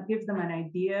makes them gives them an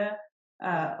idea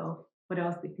of what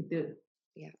else they could do.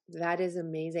 Yeah, that is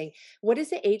amazing. What is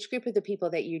the age group of the people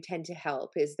that you tend to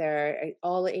help? Is there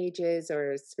all ages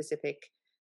or specific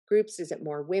groups? Is it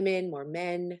more women, more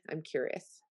men? I'm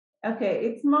curious. Okay,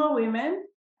 it's more women.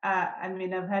 I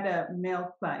mean, I've had a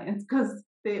male clients because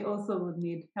they also would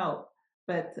need help,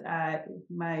 but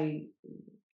my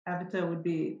avatar would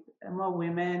be more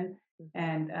women, Mhm.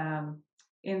 and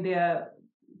in their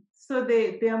so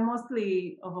they are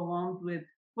mostly overwhelmed with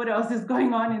what else is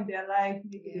going on in their life.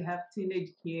 Maybe they Yeah. have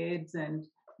teenage kids, and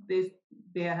this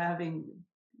they are having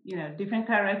different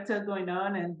character going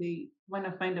on, and they want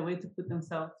to find a way to put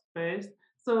themselves first.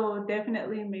 So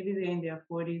definitely, maybe they're in their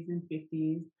 40s and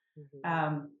 50s, Mhm.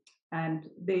 um, and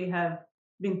they have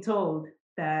been told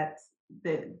that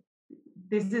the,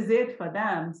 this is it for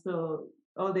them. So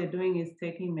all they're doing is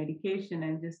taking medication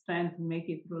and just trying to make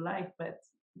it through life. But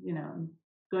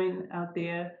going out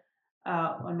there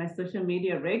on my social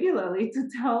media regularly to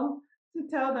tell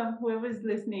them, whoever's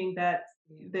listening, that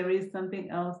Yeah. there is something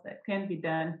else that can be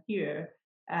done here,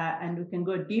 and we can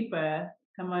go deeper.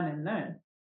 Come on and learn.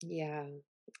 Yeah.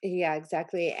 Yeah,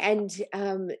 exactly. And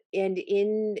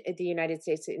in the United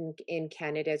States, in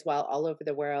Canada as well, all over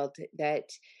the world, that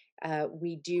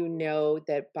we do know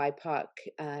that BIPOC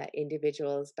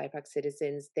individuals, BIPOC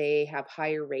citizens, they have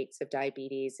higher rates of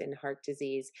diabetes and heart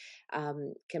disease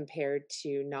compared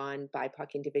to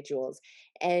non-BIPOC individuals.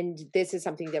 And this is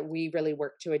something that we really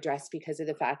work to address because of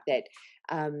the fact that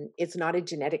it's not a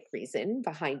genetic reason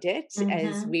behind it,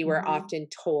 as Mm-hmm, we were mm-hmm. often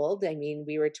told. I mean,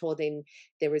 we were told in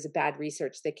there was a bad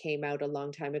research that came out a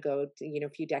long time ago, a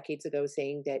few decades ago,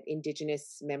 saying that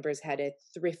indigenous members had a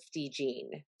thrifty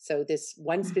gene. So this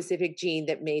one specific gene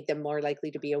that made them more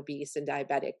likely to be obese and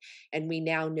diabetic. And we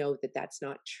now know that that's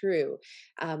not true.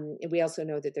 And we also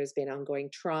know that there's been ongoing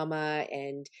trauma,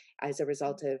 and as a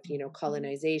result of,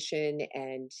 colonization,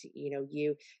 and,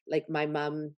 you, like my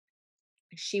mom,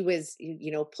 she was,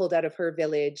 pulled out of her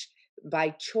village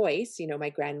by choice. My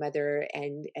grandmother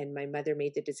and my mother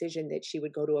made the decision that she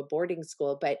would go to a boarding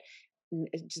school, but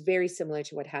it's very similar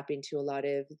to what happened to a lot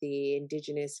of the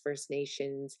indigenous First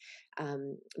Nations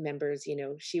members.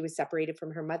 She was separated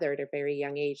from her mother at a very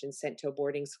young age and sent to a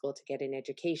boarding school to get an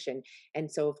education.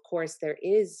 And so, of course, there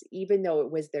is, even though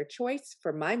it was their choice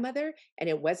for my mother, and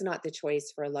it was not the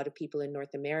choice for a lot of people in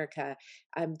North America,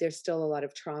 there's still a lot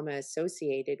of trauma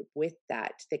associated with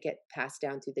that get passed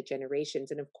down through the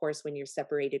generations. And of course, when you're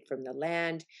separated from the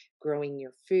land, growing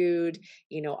your food,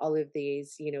 all of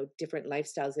these, different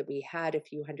lifestyles that we had a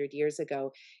few hundred years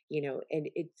ago,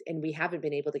 and we haven't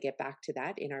been able to get back to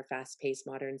that in our fast-paced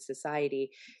modern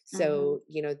society. Mm-hmm. So,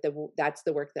 that's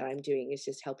the work that I'm doing, is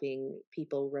just helping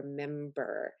people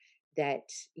remember that,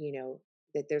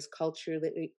 that there's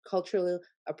culturally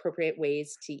appropriate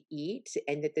ways to eat,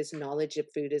 and that this knowledge of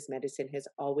food as medicine has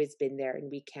always been there, and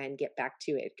we can get back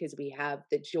to it because we have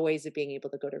the joys of being able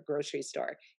to go to a grocery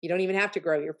store. You don't even have to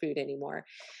grow your food anymore.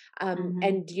 Mm-hmm.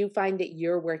 And do you find that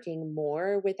you're working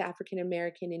more with African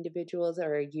American individuals,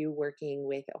 or are you working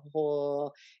with a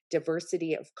whole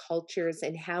diversity of cultures?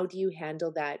 And how do you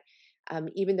handle that?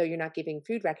 Even though you're not giving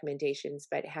food recommendations,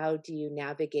 but how do you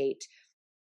navigate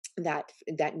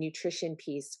that nutrition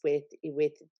piece with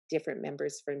different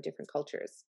members from different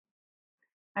cultures?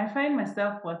 I find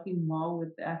myself working more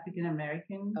with the African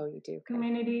American Oh, you do? Okay.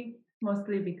 community,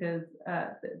 mostly because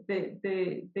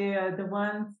they are the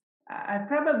ones I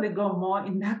probably go more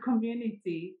in that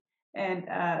community, and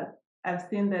I've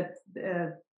seen that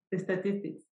the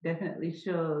statistics definitely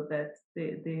show that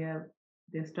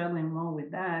they're struggling more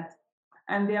with that,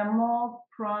 and they are more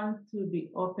prone to be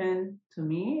open to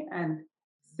me and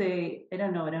say, I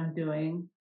don't know what I'm doing,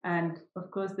 and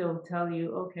of course they will tell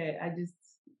you, okay, I just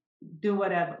do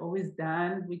what I've always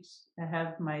done, which I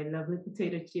have my lovely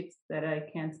potato chips that I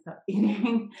can't stop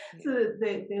eating. Yeah. So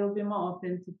they'll be more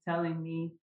open to telling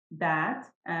me that.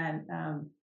 And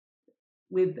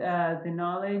with the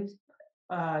knowledge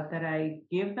that I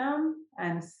give them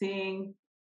and seeing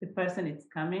the person it's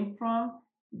coming from,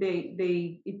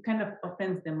 they it kind of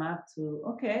opens them up to,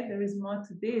 okay, there is more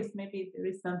to this. Maybe there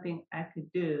is something I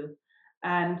could do.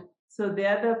 And so the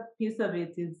other piece of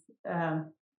it is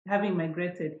having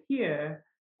migrated here.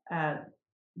 Uh,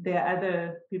 there are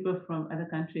other people from other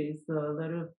countries. So a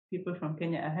lot of people from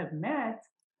Kenya I have met,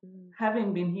 Mm.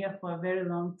 having been here for a very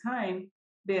long time,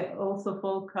 they also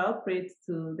fall culprits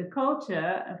to the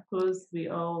culture. Of course, we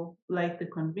all like the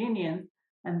convenience.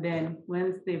 And then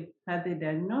once they've had the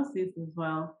diagnosis as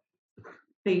well,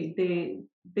 they they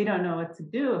they don't know what to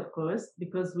do, of course,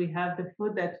 because we have the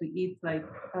food that we eat like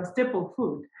a staple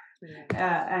food. Yeah.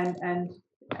 Uh, and and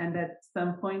and at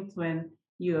some point when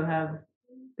you have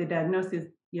the diagnosis,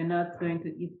 you're not going to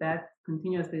eat that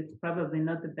continuously. It's probably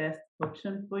not the best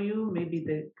option for you. Maybe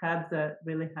the carbs are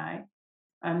really high.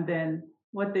 And then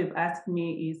what they've asked me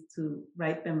is to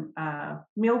write them a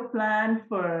meal plan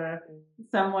for Mm.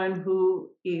 someone who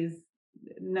is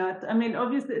not, I mean,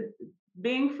 obviously,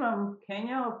 being from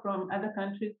Kenya or from other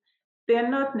countries, they're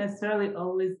not necessarily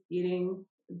always eating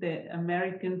the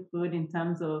American food in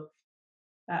terms of,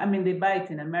 I mean, they buy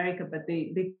it in America, but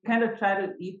they kind of try to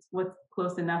eat what's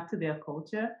close enough to their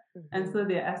culture. And Mhm. so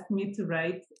they asked me to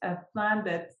write a plan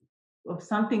that's of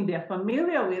something they're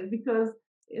familiar with, because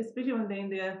especially when they're in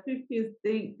their 50s,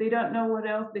 they don't know what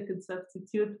else they could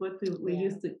substitute what we're Yeah.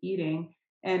 used to eating.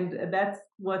 And that's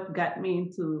what got me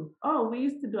into, oh, we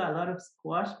used to do a lot of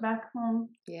squash back home,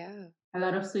 Yeah. a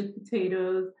lot of sweet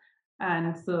potatoes. And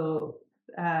so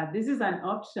this is an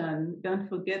option. Don't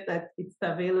forget that it's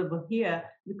available here,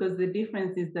 because the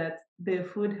difference is that the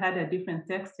food had a different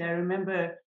texture. I remember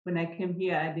when I came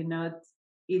here, I did not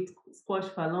eat squash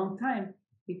for a long time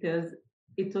because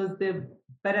it was the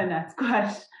butternut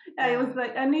squash. I was Yeah.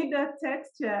 like, I need that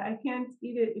texture. I can't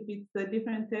eat it if it's a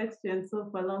different texture. And so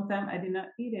for a long time, I did not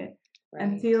eat it Right.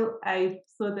 until I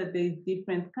saw that there's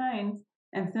different kinds.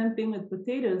 And same thing with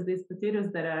potatoes. There's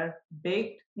potatoes that are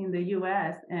baked in the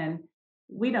US, and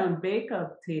we don't bake our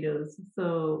potatoes. So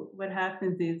what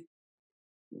happens is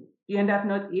you end up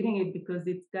not eating it because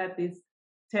it's got this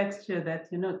texture that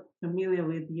you're not familiar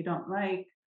with, you don't like.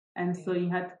 And so Yeah. you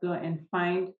had to go and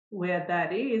find where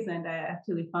that is. And I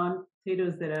actually found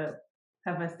potatoes that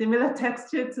have a similar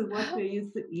texture to what we're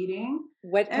used to eating.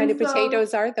 What kind And of so,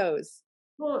 potatoes are those?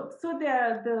 well, so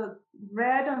they're the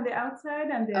red on the outside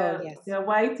and Oh, they're yes. they're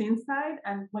white inside.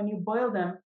 And when you boil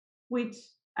them, which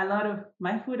a lot of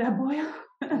my food I boil,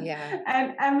 Yeah.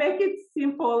 and I make it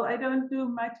simple. I don't do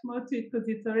much more to it because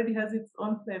it already has its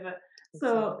own flavor. So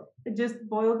Exactly. I just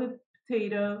boil the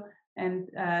potato and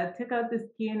take out the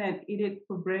skin and eat it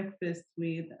for breakfast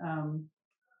with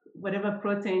whatever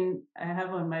protein I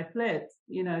have on my plate.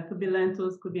 You know, it could be Yeah.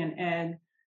 lentils, could be an egg.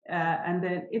 And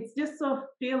then it's just so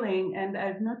filling. And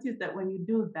I've noticed that when you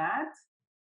do that,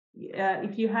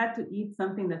 if you had to eat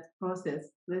something that's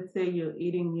processed, let's say you're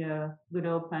eating your good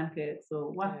old pancakes or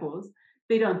Yeah. waffles,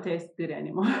 they don't taste good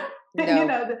anymore. You No.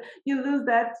 know, you lose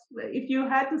that. If you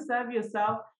had to serve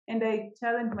yourself, and I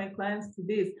challenge my clients to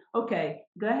this, okay,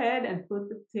 go ahead and put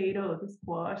the potato or the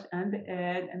squash and the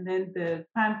egg and then the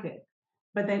pancake.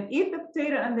 But then eat the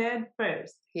potato and the egg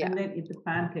first, Yeah. and then eat the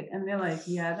pancake. And they're like,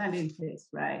 yeah, that didn't taste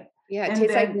right. Yeah, it And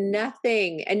tastes like then,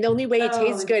 nothing. And the only way it oh,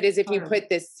 tastes it's good is if you horrible. put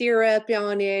the syrup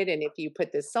on it and if you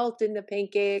put the salt in the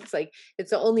pancakes. Like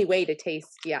it's the only way to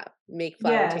taste, yeah, make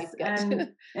flour Yes, taste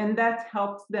good. and that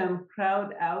helps them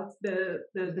crowd out the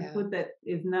Yeah. food that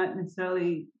is not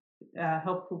necessarily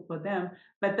helpful for them.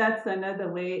 But that's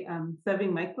another way I'm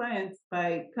serving my clients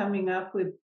by coming up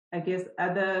with, I guess,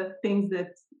 other things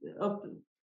that op-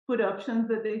 food options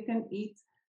that they can eat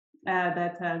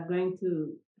that are going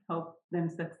to help them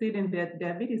succeed in their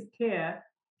diabetes care,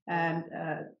 Yeah.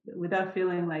 and without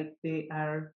feeling like they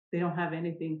don't have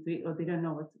anything to eat or they don't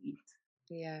know what to eat.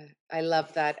 Yeah. I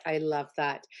love that. I love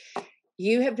that.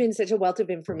 You have been such a wealth of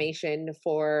information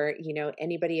for,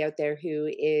 anybody out there who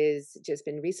is just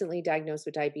been recently diagnosed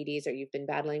with diabetes or you've been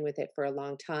battling with it for a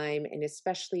long time. And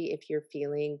especially if you're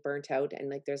feeling burnt out and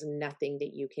like there's nothing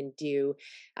that you can do.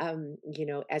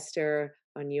 Esther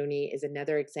Onyoni is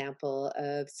another example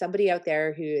of somebody out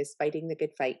there who is fighting the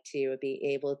good fight to be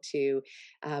able to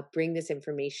bring this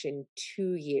information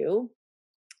to you.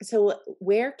 So,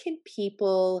 where can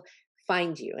people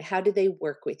find you? How do they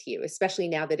work with you, especially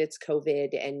now that it's COVID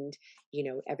and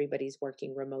everybody's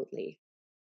working remotely?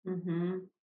 Mhm.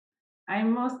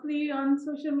 I'm mostly on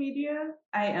social media.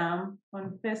 I am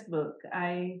on Facebook.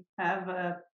 I have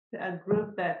a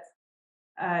group that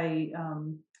I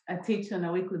teach on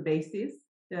a weekly basis,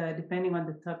 depending on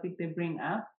the topic they bring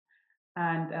up.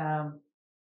 And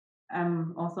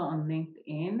I'm also on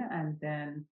LinkedIn, and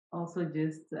then also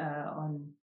just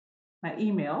on my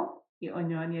email,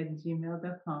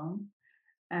 onyoni@gmail.com.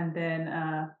 And then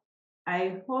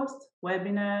I host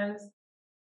webinars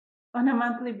on a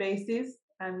monthly basis.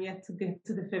 I'm yet to get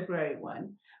to the February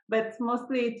one. But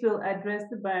mostly it will address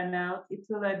the burnout. It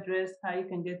will address how you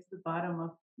can get to the bottom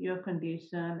of your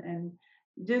condition and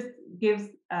just gives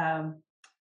I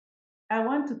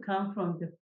want to come from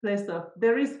the place of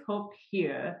there is hope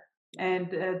here. And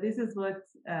this is what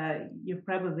you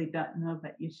probably don't know,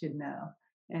 but you should know.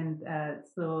 And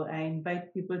so I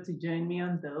invite people to join me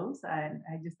on those. I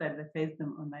just advertise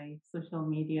them on my social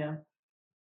media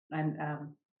and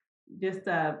just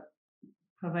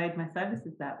provide my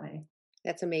services that way.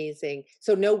 That's amazing.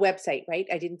 So no website, right?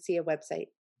 I didn't see a website.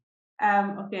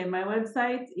 Okay, my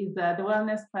website is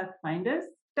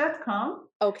thewellnesspathfinders.com.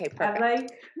 Okay,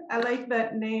 perfect. I like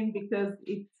that name because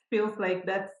it feels like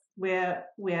that's where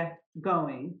we're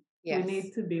going. We need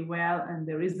Yes. to be well, and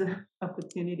there is an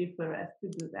opportunity for us to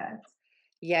do that.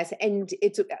 Yes. And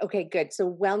it's okay, good. So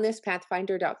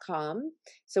wellnesspathfinder.com.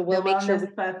 So we'll make sure.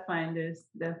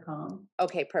 Thewellnesspathfinders.com.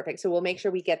 Okay, perfect. So we'll make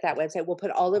sure we get that website. We'll put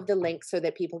all of the links so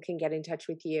that people can get in touch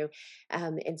with you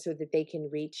and so that they can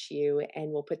reach you.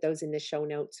 And we'll put those in the show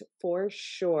notes for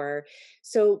sure.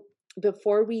 So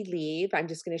before we leave, I'm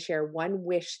just going to share one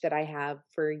wish that I have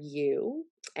for you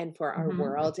and for our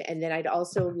world. And then I'd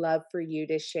also love for you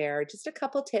to share just a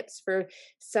couple tips for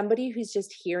somebody who's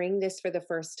just hearing this for the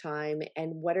first time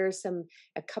and what are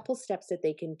a couple steps that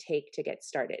they can take to get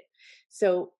started.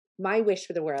 So my wish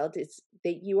for the world is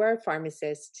that you are a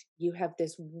pharmacist. You have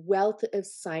this wealth of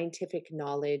scientific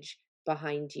knowledge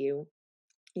behind you.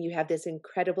 You have this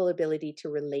incredible ability to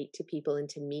relate to people and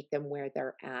to meet them where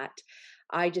they're at.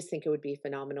 I just think it would be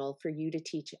phenomenal for you to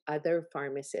teach other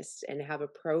pharmacists and have a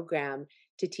program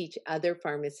to teach other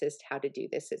pharmacists how to do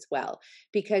this as well.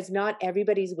 Because not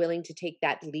everybody's willing to take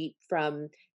that leap from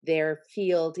their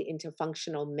field into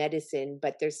functional medicine,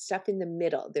 but there's stuff in the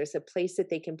middle. There's a place that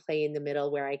they can play in the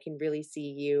middle where I can really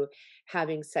see you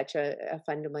having such a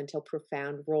fundamental,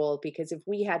 profound role. Because if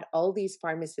we had all these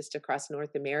pharmacists across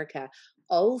North America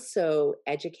also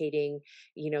educating,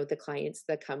 the clients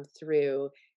that come through,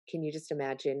 can you just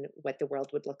imagine what the world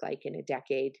would look like in a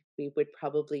decade? We would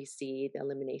probably see the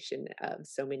elimination of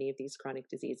so many of these chronic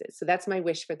diseases. So that's my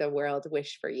wish for the world,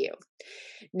 wish for you.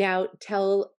 Now,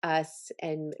 tell us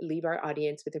and leave our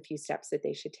audience with a few steps that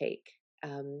they should take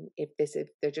if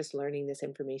they're just learning this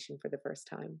information for the first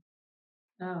time.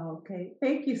 Oh, okay.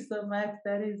 Thank you so much.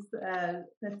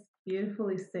 That's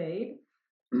beautifully said.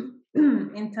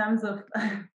 In terms of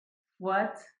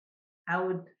what I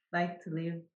would like to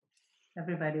leave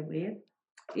everybody with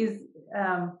is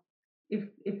if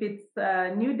it's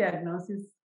a new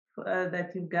diagnosis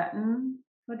that you've gotten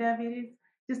for diabetes,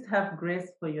 just have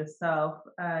grace for yourself.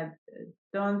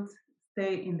 Don't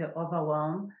stay in the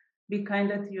overwhelm. Be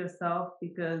kinder to yourself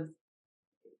because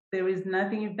there is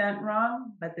nothing you've done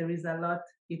wrong, but there is a lot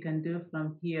you can do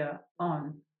from here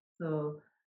on. So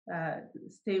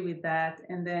stay with that,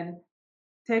 and then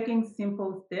taking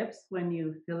simple steps when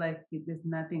you feel like there's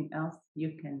nothing else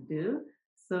you can do.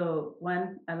 So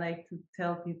one I like to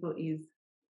tell people is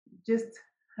just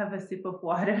have a sip of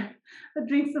water, or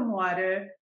drink some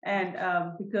water, and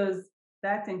because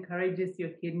that encourages your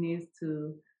kidneys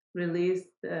to release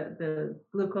the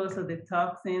glucose or the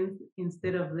toxins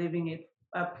instead of leaving it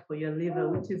up for your liver,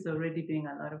 which is already doing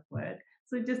a lot of work.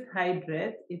 So just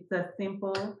hydrate. It's as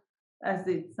simple as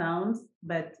it sounds,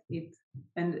 but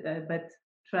but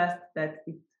trust that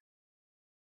it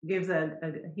gives a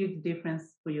huge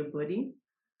difference for your body.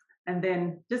 And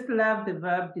then just love the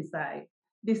verb decide.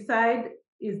 Decide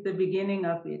is the beginning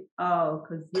of it all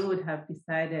because you would have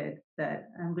decided that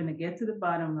I'm going to get to the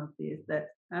bottom of this, that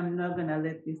I'm not going to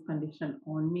let this condition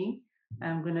own me.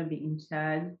 I'm going to be in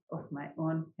charge of my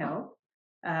own health.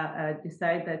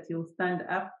 Decide that you'll stand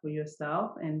up for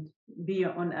yourself and be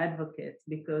your own advocate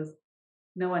because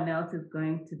no one else is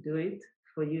going to do it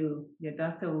for you. Your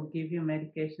doctor will give you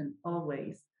medication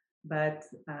always, but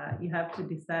you have to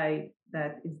decide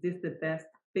that is this the best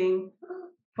thing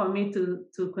for me to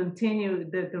continue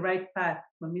the right path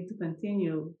for me to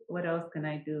continue. What else can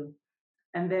I do?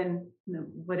 And then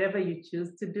whatever you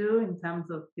choose to do in terms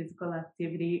of physical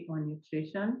activity or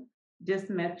nutrition, just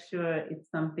make sure it's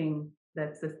something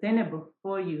that's sustainable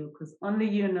for you because only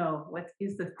you know what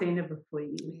is sustainable for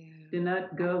you. Yeah. Do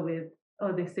not go with,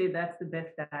 oh, they say that's the best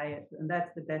diet and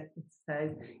that's the best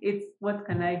exercise. It's what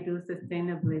can I do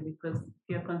sustainably, because if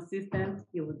you're consistent,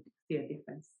 you will see a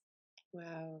difference.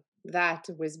 Wow, that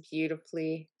was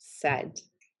beautifully said.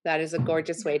 That is a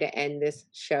gorgeous way to end this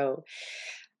show.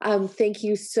 Thank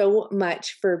you so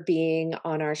much for being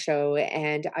on our show.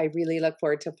 And I really look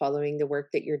forward to following the work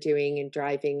that you're doing and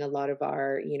driving a lot of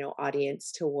our,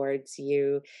 audience towards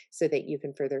you so that you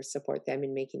can further support them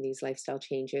in making these lifestyle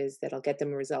changes that'll get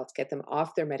them results, get them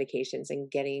off their medications and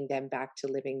getting them back to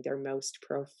living their most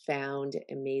profound,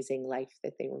 amazing life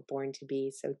that they were born to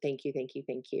be. So thank you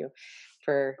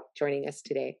for joining us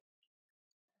today.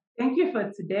 Thank you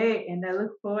for today, and I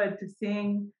look forward to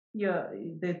seeing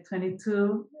the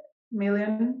 22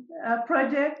 million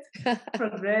project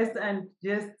progress and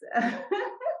just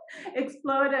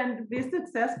explode and be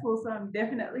successful. So I'm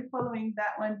definitely following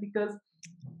that one because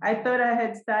I thought I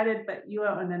had started, but you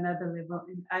are on another level,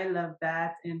 and I love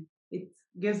that, and it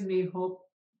gives me hope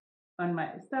on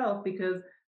myself because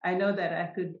I know that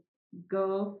I could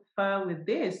go far with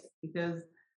this because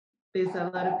there's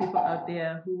a lot of people out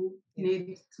there who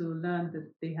need to learn that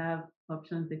they have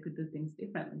options, they could do things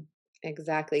differently.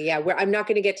 Exactly. Yeah. I'm not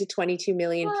going to get to 22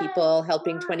 million people,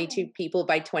 helping 22 people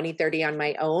by 2030 on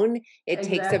my own. It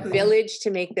takes a Exactly. village to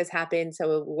make this happen.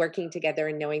 So working together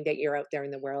and knowing that you're out there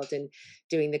in the world and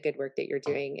doing the good work that you're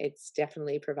doing, it's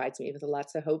definitely provides me with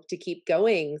lots of hope to keep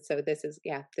going. So this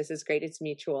is great. It's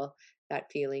mutual,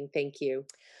 that feeling. Thank you.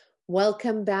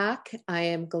 Welcome back. I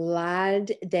am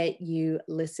glad that you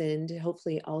listened,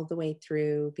 hopefully all the way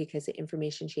through, because the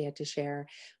information she had to share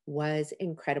was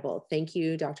incredible. Thank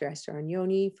you, Dr. Esther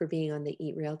Agnoni, for being on the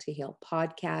Eat Real to Heal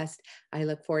podcast. I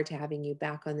look forward to having you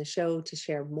back on the show to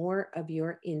share more of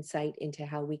your insight into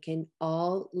how we can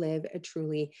all live a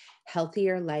truly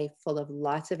healthier life full of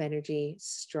lots of energy,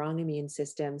 strong immune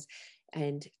systems,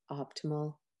 and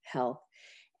optimal health.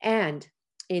 And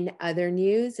in other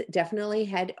news, definitely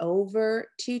head over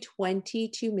to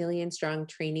 22 Million Strong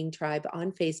Training Tribe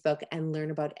on Facebook and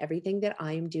learn about everything that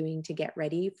I am doing to get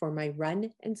ready for my run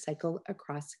and cycle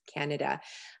across Canada.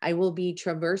 I will be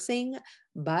traversing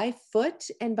by foot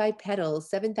and by pedal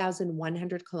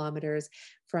 7,100 kilometers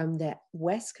from the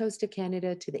west coast of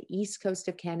Canada to the east coast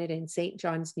of Canada in St.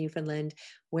 John's, Newfoundland,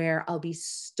 where I'll be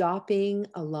stopping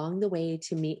along the way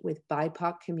to meet with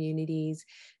BIPOC communities,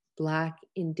 Black,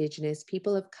 Indigenous,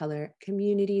 people of color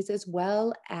communities, as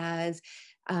well as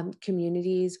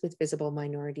communities with visible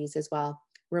minorities as well.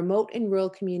 Remote and rural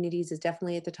communities is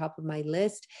definitely at the top of my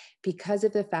list because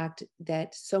of the fact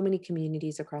that so many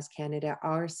communities across Canada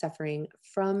are suffering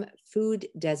from food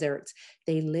deserts.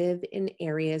 They live in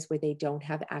areas where they don't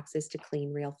have access to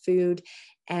clean, real food,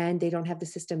 and they don't have the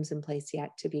systems in place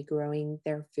yet to be growing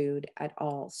their food at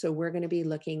all. So we're going to be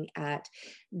looking at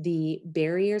the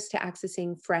barriers to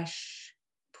accessing fresh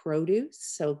produce,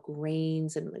 so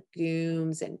grains and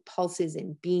legumes and pulses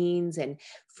and beans and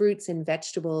fruits and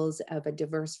vegetables of a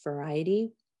diverse variety.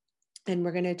 And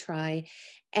we're going to try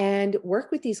and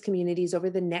work with these communities over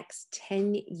the next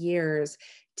 10 years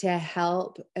to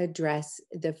help address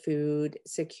the food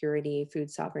security, food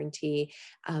sovereignty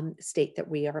state that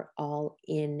we are all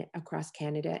in across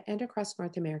Canada and across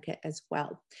North America as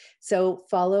well. So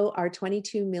follow our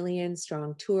 22 Million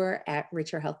Strong tour at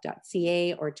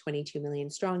richerhealth.ca or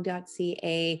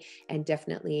 22millionstrong.ca, and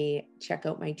definitely check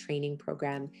out my training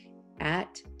program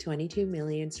at 22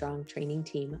 Million Strong Training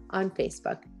Team on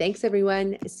Facebook. Thanks,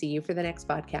 everyone. See you for the next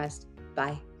podcast.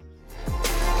 Bye.